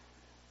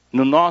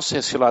no nosso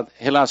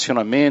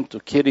relacionamento,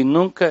 que ele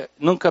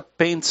nunca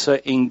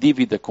pensa em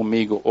dívida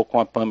comigo ou com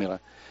a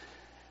Pamela.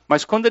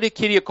 Mas quando ele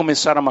queria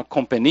começar uma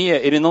companhia,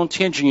 ele não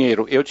tinha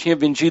dinheiro. Eu tinha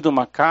vendido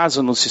uma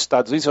casa nos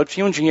Estados Unidos, eu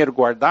tinha um dinheiro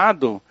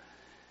guardado,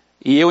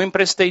 e eu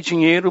emprestei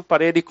dinheiro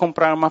para ele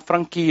comprar uma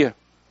franquia.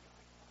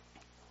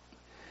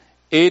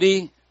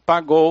 Ele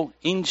pagou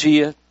em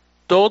dia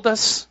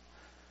todas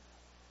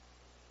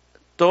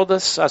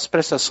as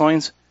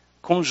prestações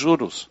com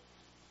juros.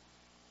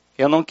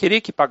 Eu não queria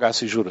que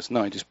pagasse juros.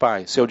 Não, ele disse,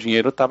 pai, seu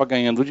dinheiro estava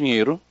ganhando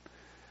dinheiro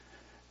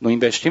no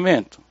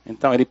investimento.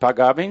 Então ele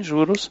pagava em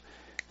juros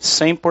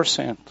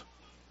 100%.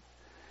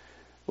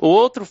 O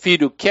outro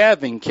filho,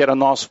 Kevin, que era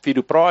nosso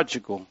filho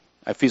pródigo,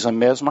 eu fiz a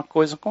mesma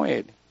coisa com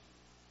ele.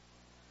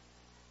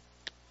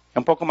 É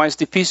um pouco mais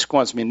difícil com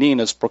as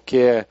meninas,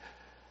 porque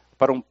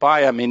para um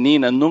pai, a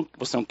menina,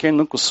 você não quer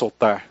nunca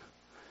soltar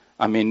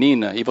a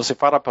menina, e você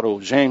fala para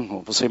o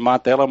genro, você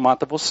mata ela,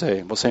 mata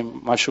você. Você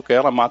machuca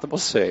ela, mata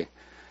você.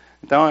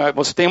 Então,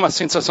 você tem uma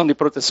sensação de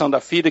proteção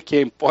da filha que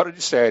é fora de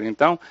série.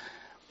 Então,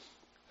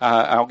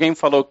 alguém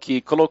falou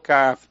que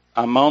colocar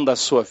a mão da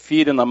sua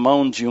filha na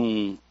mão de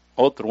um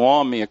outro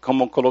homem é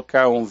como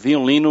colocar um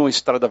violino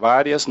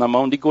Stradivarius na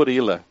mão de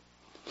gorila.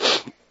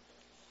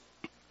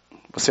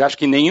 Você acha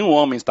que nenhum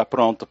homem está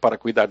pronto para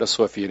cuidar da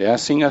sua filha. É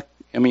assim a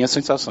minha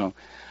sensação.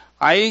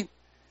 Aí,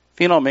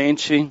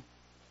 finalmente,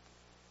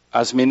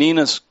 as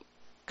meninas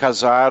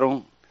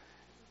casaram.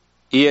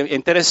 E é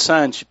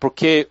interessante,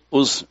 porque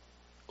os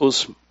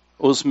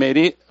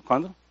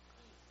quando?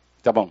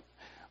 Tá bom.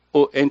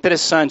 É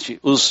interessante,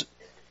 os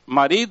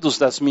maridos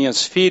das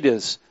minhas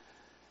filhas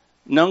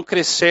não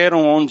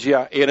cresceram onde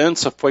a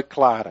herança foi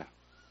clara.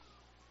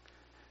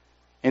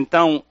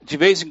 Então, de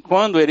vez em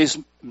quando, eles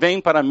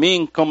vêm para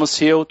mim como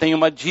se eu tenho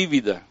uma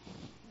dívida.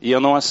 E eu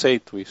não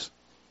aceito isso.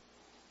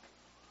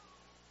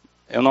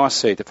 Eu não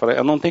aceito. Eu falei,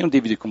 eu não tenho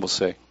dívida com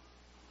você.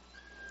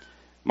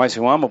 Mas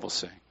eu amo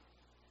você.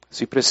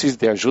 Se precisa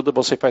de ajuda,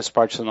 você faz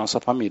parte da nossa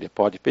família.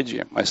 Pode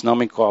pedir, mas não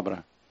me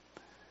cobra.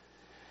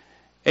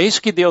 É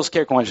isso que Deus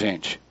quer com a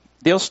gente.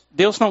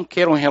 Deus não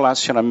quer um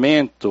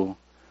relacionamento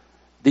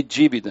de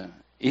dívida.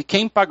 E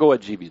quem pagou a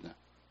dívida?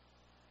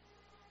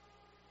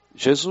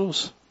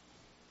 Jesus.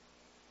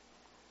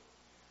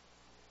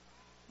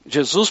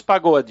 Jesus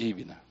pagou a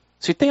dívida.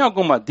 Se tem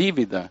alguma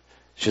dívida,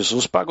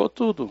 Jesus pagou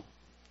tudo.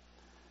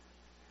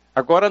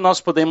 Agora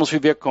nós podemos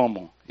viver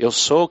como? Eu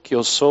sou o que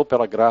eu sou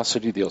pela graça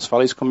de Deus.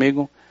 Fala isso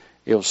comigo.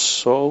 Eu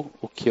sou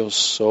o que eu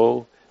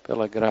sou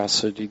pela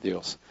graça de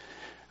Deus.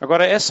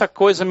 Agora, essa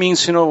coisa me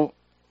ensinou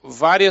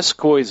várias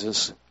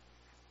coisas.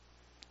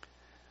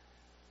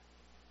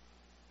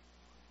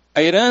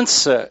 A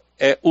herança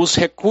é os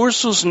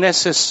recursos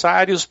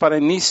necessários para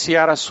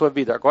iniciar a sua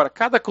vida. Agora,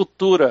 cada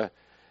cultura,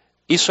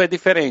 isso é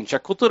diferente. A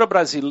cultura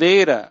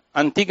brasileira,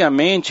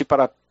 antigamente,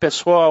 para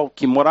pessoal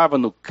que morava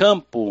no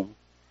campo,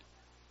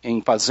 em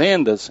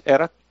fazendas,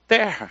 era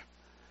terra.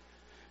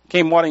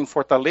 Quem mora em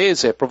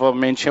Fortaleza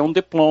provavelmente é um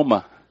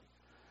diploma,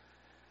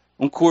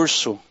 um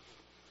curso.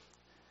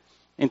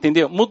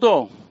 Entendeu?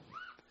 Mudou.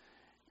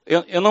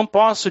 Eu não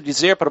posso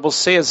dizer para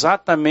você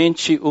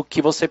exatamente o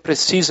que você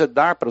precisa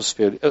dar para os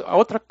filhos.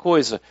 Outra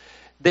coisa,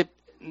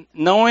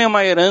 não é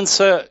uma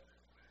herança,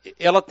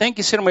 ela tem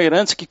que ser uma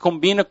herança que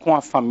combina com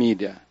a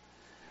família.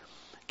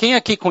 Quem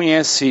aqui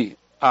conhece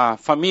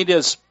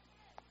famílias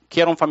que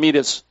eram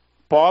famílias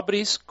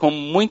pobres com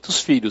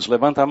muitos filhos?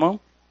 Levanta a mão.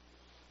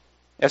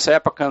 Essa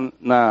época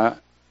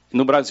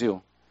no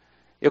Brasil.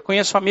 Eu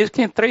conheço famílias que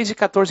têm 3 e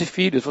 14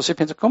 filhos. Você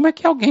pensa, como é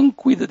que alguém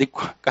cuida de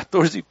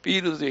 14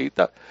 filhos e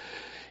tal?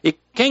 E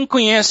quem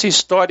conhece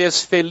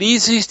histórias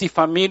felizes de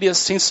famílias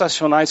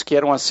sensacionais que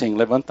eram assim?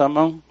 Levanta a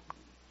mão.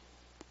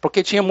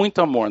 Porque tinha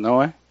muito amor,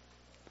 não é?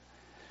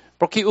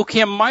 Porque o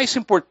que é mais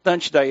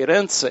importante da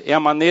herança é a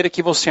maneira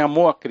que você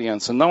amou a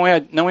criança. Não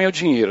é o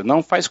dinheiro.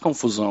 Não faz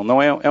confusão.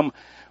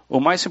 O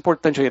mais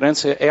importante da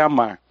herança é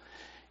amar.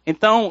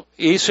 Então,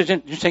 isso a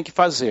gente tem que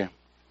fazer.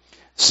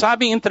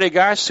 Sabe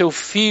entregar seu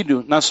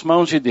filho nas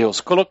mãos de Deus,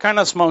 colocar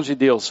nas mãos de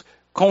Deus,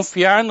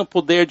 confiar no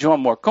poder de um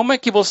amor. Como é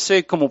que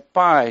você, como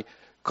pai,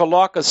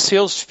 coloca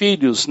seus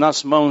filhos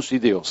nas mãos de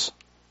Deus?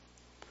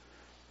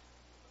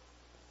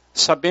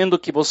 Sabendo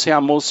que você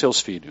amou seus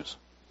filhos.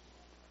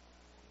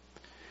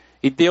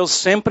 E Deus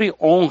sempre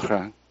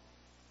honra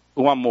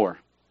o amor.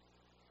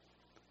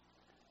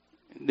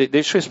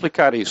 Deixa eu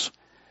explicar isso.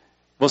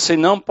 Você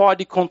não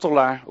pode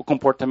controlar o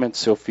comportamento do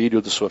seu filho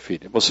ou da sua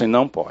filha. Você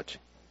não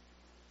pode.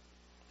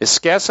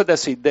 Esqueça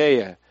dessa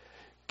ideia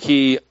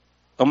que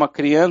uma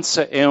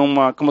criança é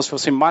como se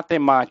fosse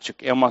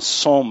matemática, é uma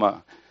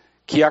soma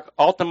que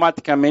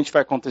automaticamente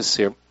vai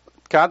acontecer.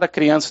 Cada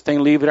criança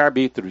tem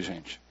livre-arbítrio,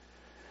 gente.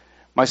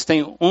 Mas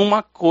tem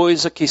uma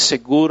coisa que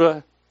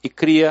segura e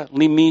cria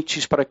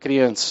limites para a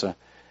criança.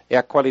 É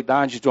a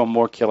qualidade do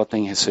amor que ela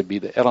tem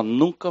recebido. Ela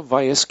nunca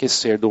vai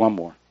esquecer do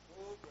amor.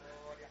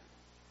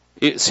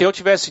 E se eu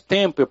tivesse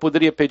tempo, eu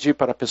poderia pedir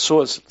para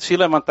pessoas se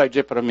levantar e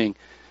dizer para mim,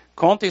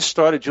 conta a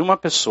história de uma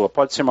pessoa.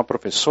 Pode ser uma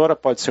professora,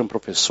 pode ser um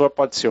professor,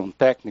 pode ser um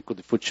técnico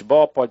de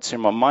futebol, pode ser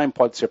uma mãe,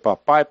 pode ser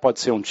papai, pode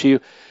ser um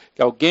tio.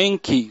 Alguém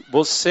que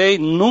você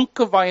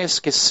nunca vai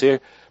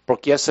esquecer,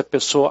 porque essa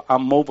pessoa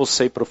amou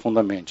você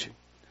profundamente.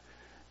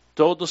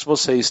 Todos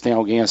vocês têm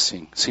alguém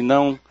assim. Se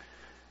não,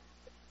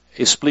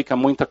 explica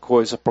muita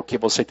coisa porque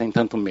você tem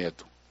tanto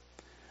medo.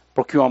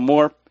 Porque o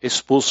amor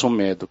expulsa o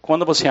medo.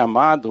 Quando você é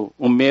amado,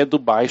 o medo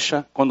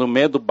baixa. Quando o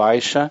medo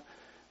baixa,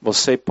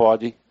 você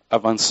pode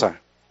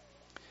avançar.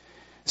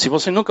 Se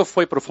você nunca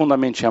foi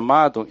profundamente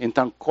amado,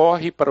 então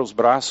corre para os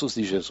braços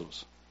de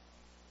Jesus.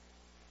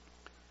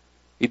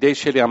 E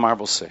deixe Ele amar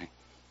você.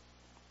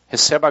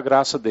 Receba a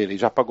graça dele,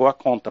 já pagou a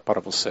conta para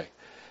você.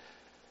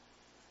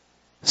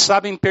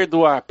 Sabem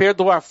perdoar.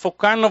 Perdoar,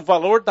 focar no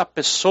valor da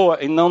pessoa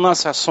e não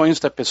nas ações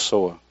da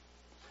pessoa.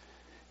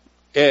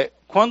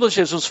 Quando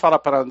Jesus fala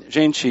para a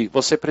gente,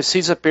 você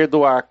precisa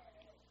perdoar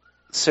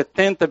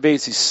 70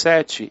 vezes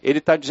 7, ele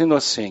está dizendo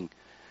assim.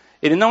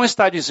 Ele não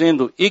está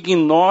dizendo,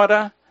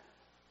 ignora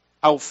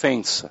a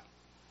ofensa.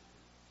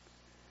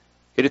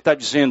 Ele está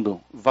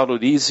dizendo,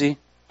 valorize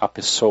a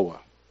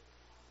pessoa.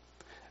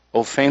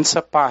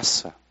 Ofensa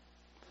passa,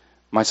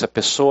 mas a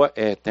pessoa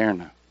é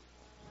eterna.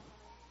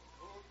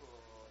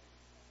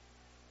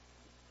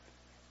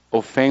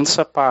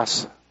 Ofensa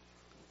passa,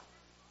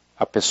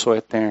 a pessoa é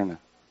eterna.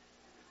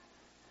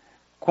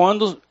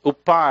 Quando o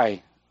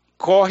pai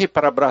corre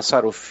para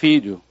abraçar o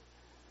filho,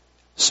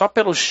 só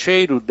pelo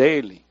cheiro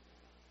dele,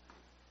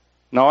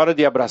 na hora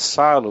de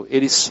abraçá-lo,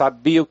 ele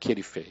sabia o que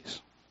ele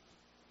fez.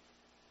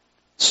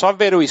 Só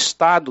ver o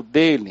estado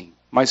dele,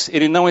 mas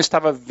ele não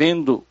estava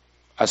vendo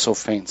as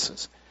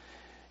ofensas.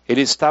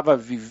 Ele estava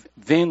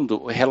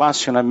vendo o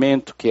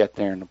relacionamento que é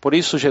eterno. Por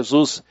isso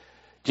Jesus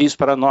diz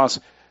para nós,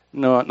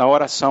 na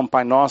oração,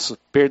 Pai Nosso,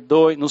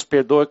 nos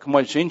perdoe como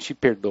a gente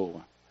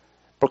perdoa.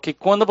 Porque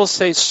quando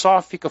você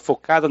só fica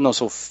focado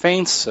nas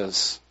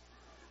ofensas,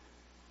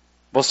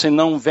 você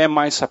não vê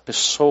mais a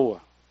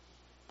pessoa.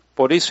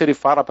 Por isso ele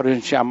fala para a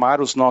gente amar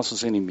os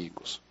nossos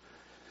inimigos.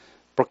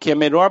 Porque é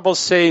melhor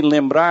você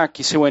lembrar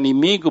que seu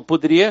inimigo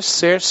poderia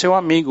ser seu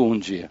amigo um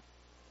dia.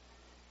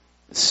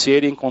 Se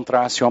ele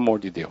encontrasse o amor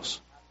de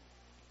Deus.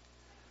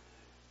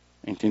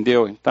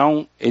 Entendeu?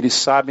 Então, eles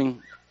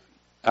sabem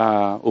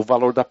o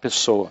valor da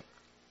pessoa.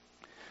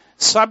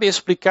 Sabe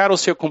explicar o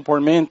seu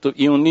comportamento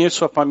e unir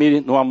sua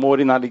família no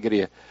amor e na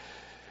alegria.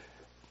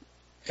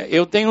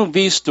 Eu tenho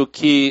visto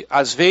que,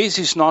 às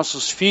vezes,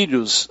 nossos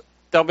filhos,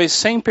 talvez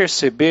sem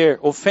perceber,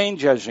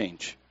 ofendem a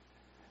gente.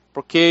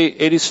 Porque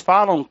eles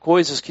falam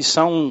coisas que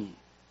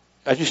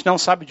a gente não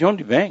sabe de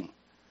onde vem.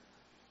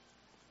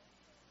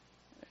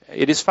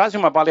 Eles fazem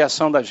uma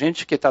avaliação da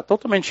gente que está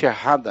totalmente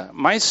errada,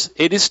 mas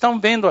eles estão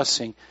vendo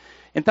assim.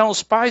 Então,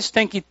 os pais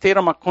têm que ter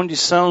uma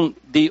condição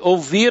de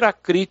ouvir a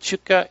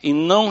crítica e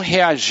não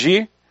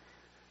reagir,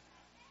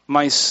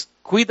 mas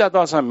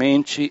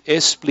cuidadosamente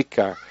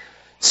explicar.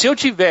 Se eu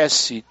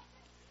tivesse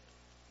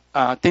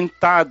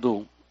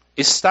tentado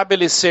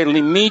estabelecer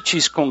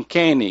limites com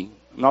Kenny,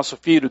 nosso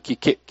filho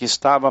que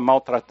estava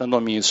maltratando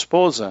a minha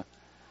esposa,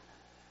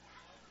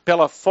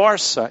 pela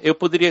força, eu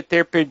poderia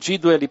ter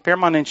perdido ele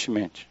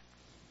permanentemente.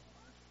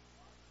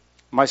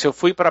 Mas eu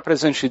fui para a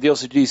presença de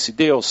Deus e disse,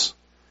 Deus,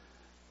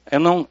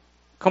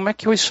 como é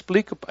que eu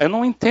explico? Eu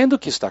não entendo o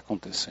que está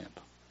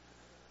acontecendo.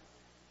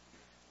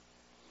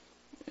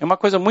 É uma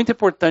coisa muito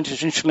importante a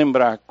gente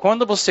lembrar.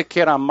 Quando você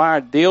quer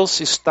amar, Deus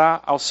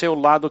está ao seu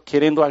lado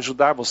querendo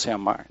ajudar você a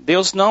amar.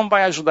 Deus não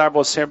vai ajudar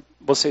você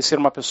a ser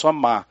uma pessoa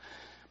má.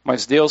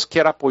 Mas Deus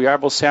quer apoiar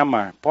você a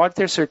amar. Pode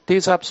ter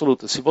certeza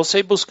absoluta. Se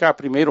você buscar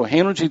primeiro o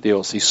reino de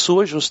Deus e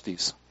sua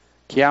justiça,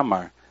 que é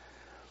amar,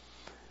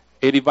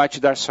 Ele vai te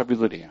dar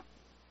sabedoria.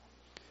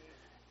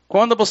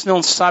 Quando você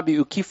não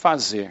sabe o que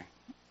fazer,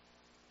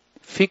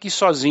 fique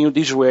sozinho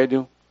de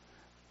joelho,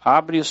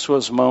 abre as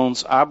suas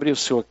mãos, abre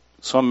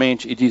sua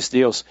mente e diz,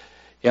 Deus,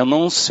 eu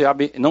não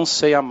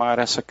sei amar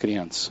essa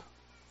criança.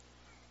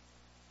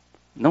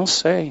 Não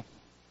sei.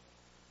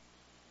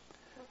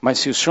 Mas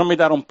se o Senhor me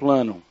dar um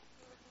plano,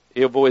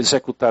 eu vou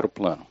executar o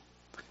plano.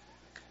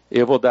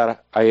 Eu vou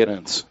dar a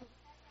herança.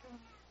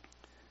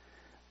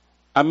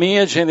 A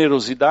minha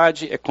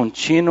generosidade é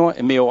contínua,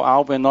 é meu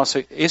alvo, é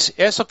nossa.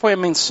 Essa foi a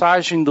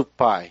mensagem do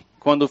pai,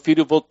 quando o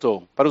filho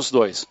voltou, para os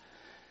dois.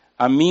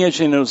 A minha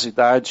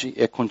generosidade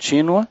é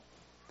contínua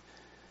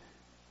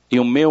e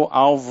o meu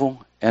alvo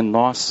é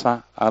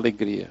nossa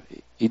alegria.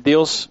 E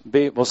Deus,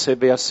 você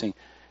vê assim,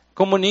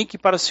 comunique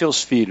para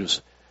seus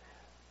filhos,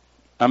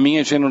 a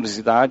minha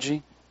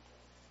generosidade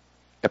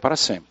é para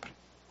sempre.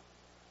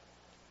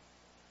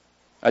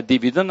 A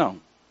dívida não.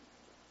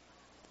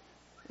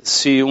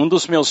 Se um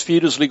dos meus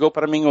filhos ligou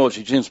para mim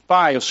hoje e diz,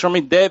 pai, o senhor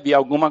me deve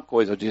alguma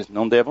coisa, eu disse,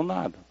 não devo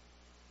nada.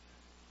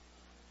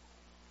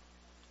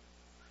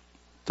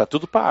 Está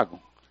tudo pago.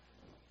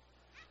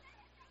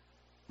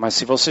 Mas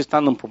se você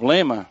está num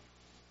problema,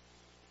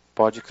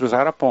 pode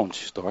cruzar a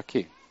ponte, estou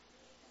aqui.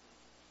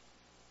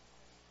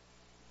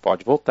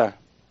 Pode voltar.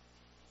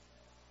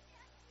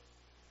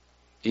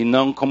 E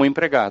não como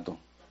empregado.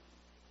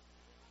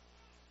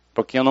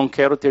 Porque eu não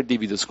quero ter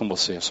dívidas com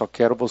você, eu só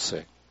quero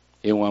você.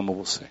 Eu amo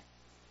você.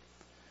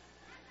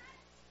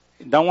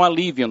 Dá um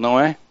alívio, não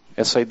é?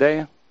 Essa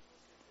ideia?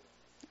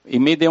 E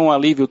me deu um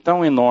alívio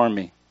tão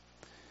enorme.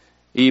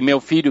 E meu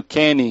filho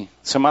Kenny,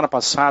 semana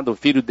passada, o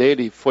filho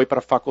dele foi para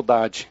a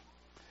faculdade.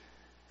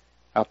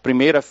 A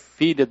primeira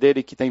filha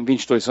dele, que tem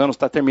 22 anos,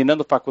 está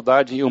terminando a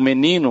faculdade. E o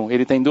menino,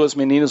 ele tem 2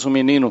 meninas, o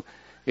menino,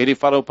 ele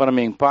falou para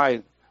mim,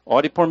 pai,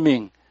 ore por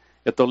mim.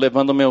 Eu estou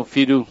levando meu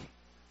filho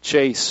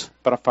Chase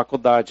para a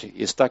faculdade.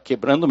 Está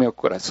quebrando meu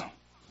coração.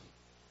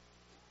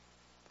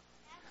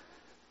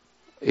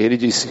 Ele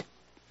disse,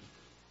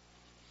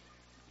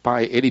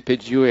 pai, ele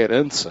pediu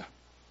herança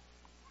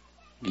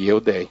e eu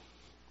dei.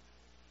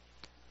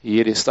 E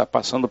ele está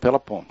passando pela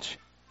ponte.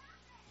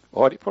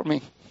 Ore por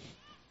mim.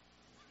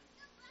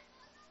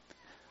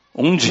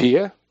 Um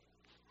dia,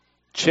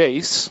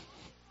 Chase,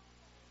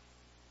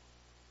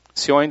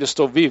 se eu ainda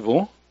estou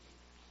vivo,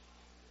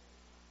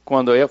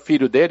 quando o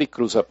filho dele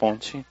cruza a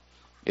ponte,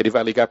 ele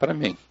vai ligar para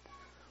mim.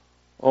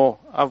 Oh,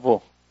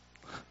 avô,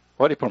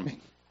 ore por mim.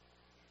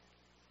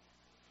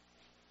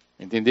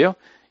 Entendeu?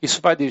 Isso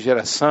vai de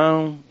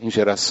geração em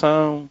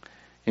geração,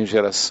 em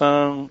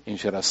geração, em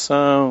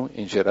geração,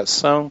 em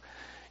geração.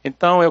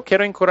 Então, eu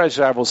quero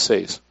encorajar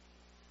vocês.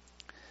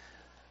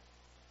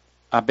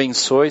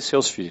 Abençoe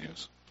seus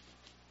filhos.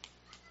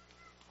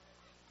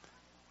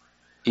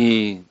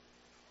 E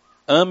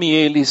ame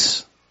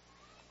eles,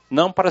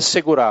 não para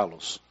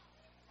segurá-los,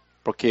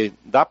 porque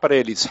dá para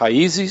eles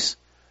raízes,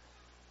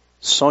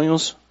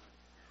 sonhos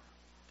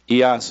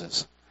e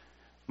asas.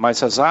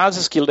 Mas as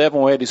asas que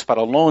levam eles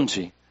para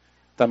longe,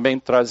 também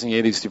trazem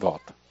eles de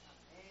volta.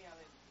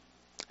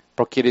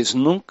 Porque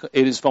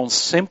eles vão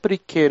sempre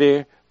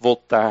querer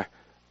voltar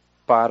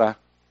para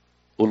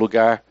o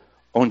lugar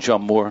onde o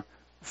amor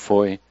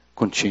foi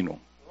contínuo.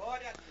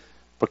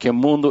 Porque o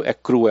mundo é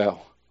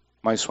cruel,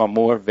 mas o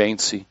amor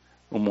vence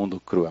o mundo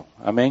cruel.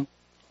 Amém?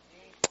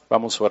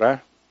 Vamos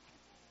orar?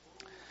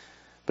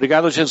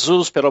 Obrigado,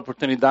 Jesus, pela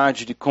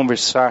oportunidade de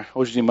conversar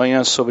hoje de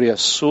manhã sobre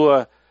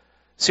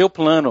seu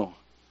plano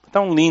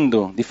tão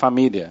lindo de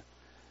família.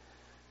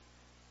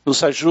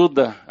 Nos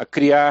ajuda a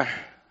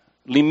criar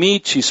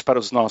limites para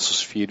os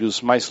nossos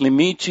filhos, mas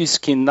limites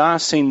que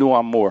nascem no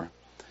amor.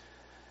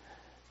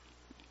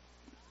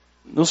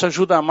 Nos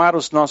ajuda a amar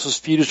os nossos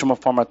filhos de uma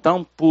forma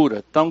tão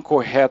pura, tão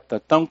correta,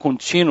 tão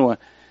contínua,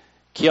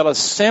 que elas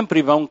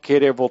sempre vão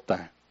querer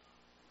voltar.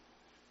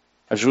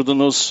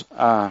 Ajuda-nos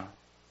a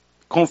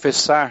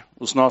confessar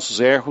os nossos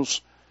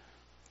erros,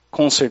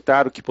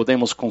 consertar o que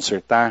podemos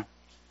consertar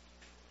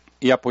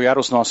e apoiar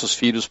os nossos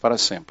filhos para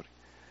sempre.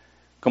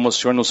 Como o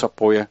Senhor nos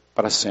apoia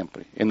para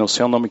sempre. É no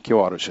seu nome que eu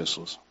oro,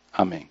 Jesus.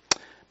 Amém.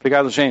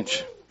 Obrigado,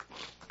 gente.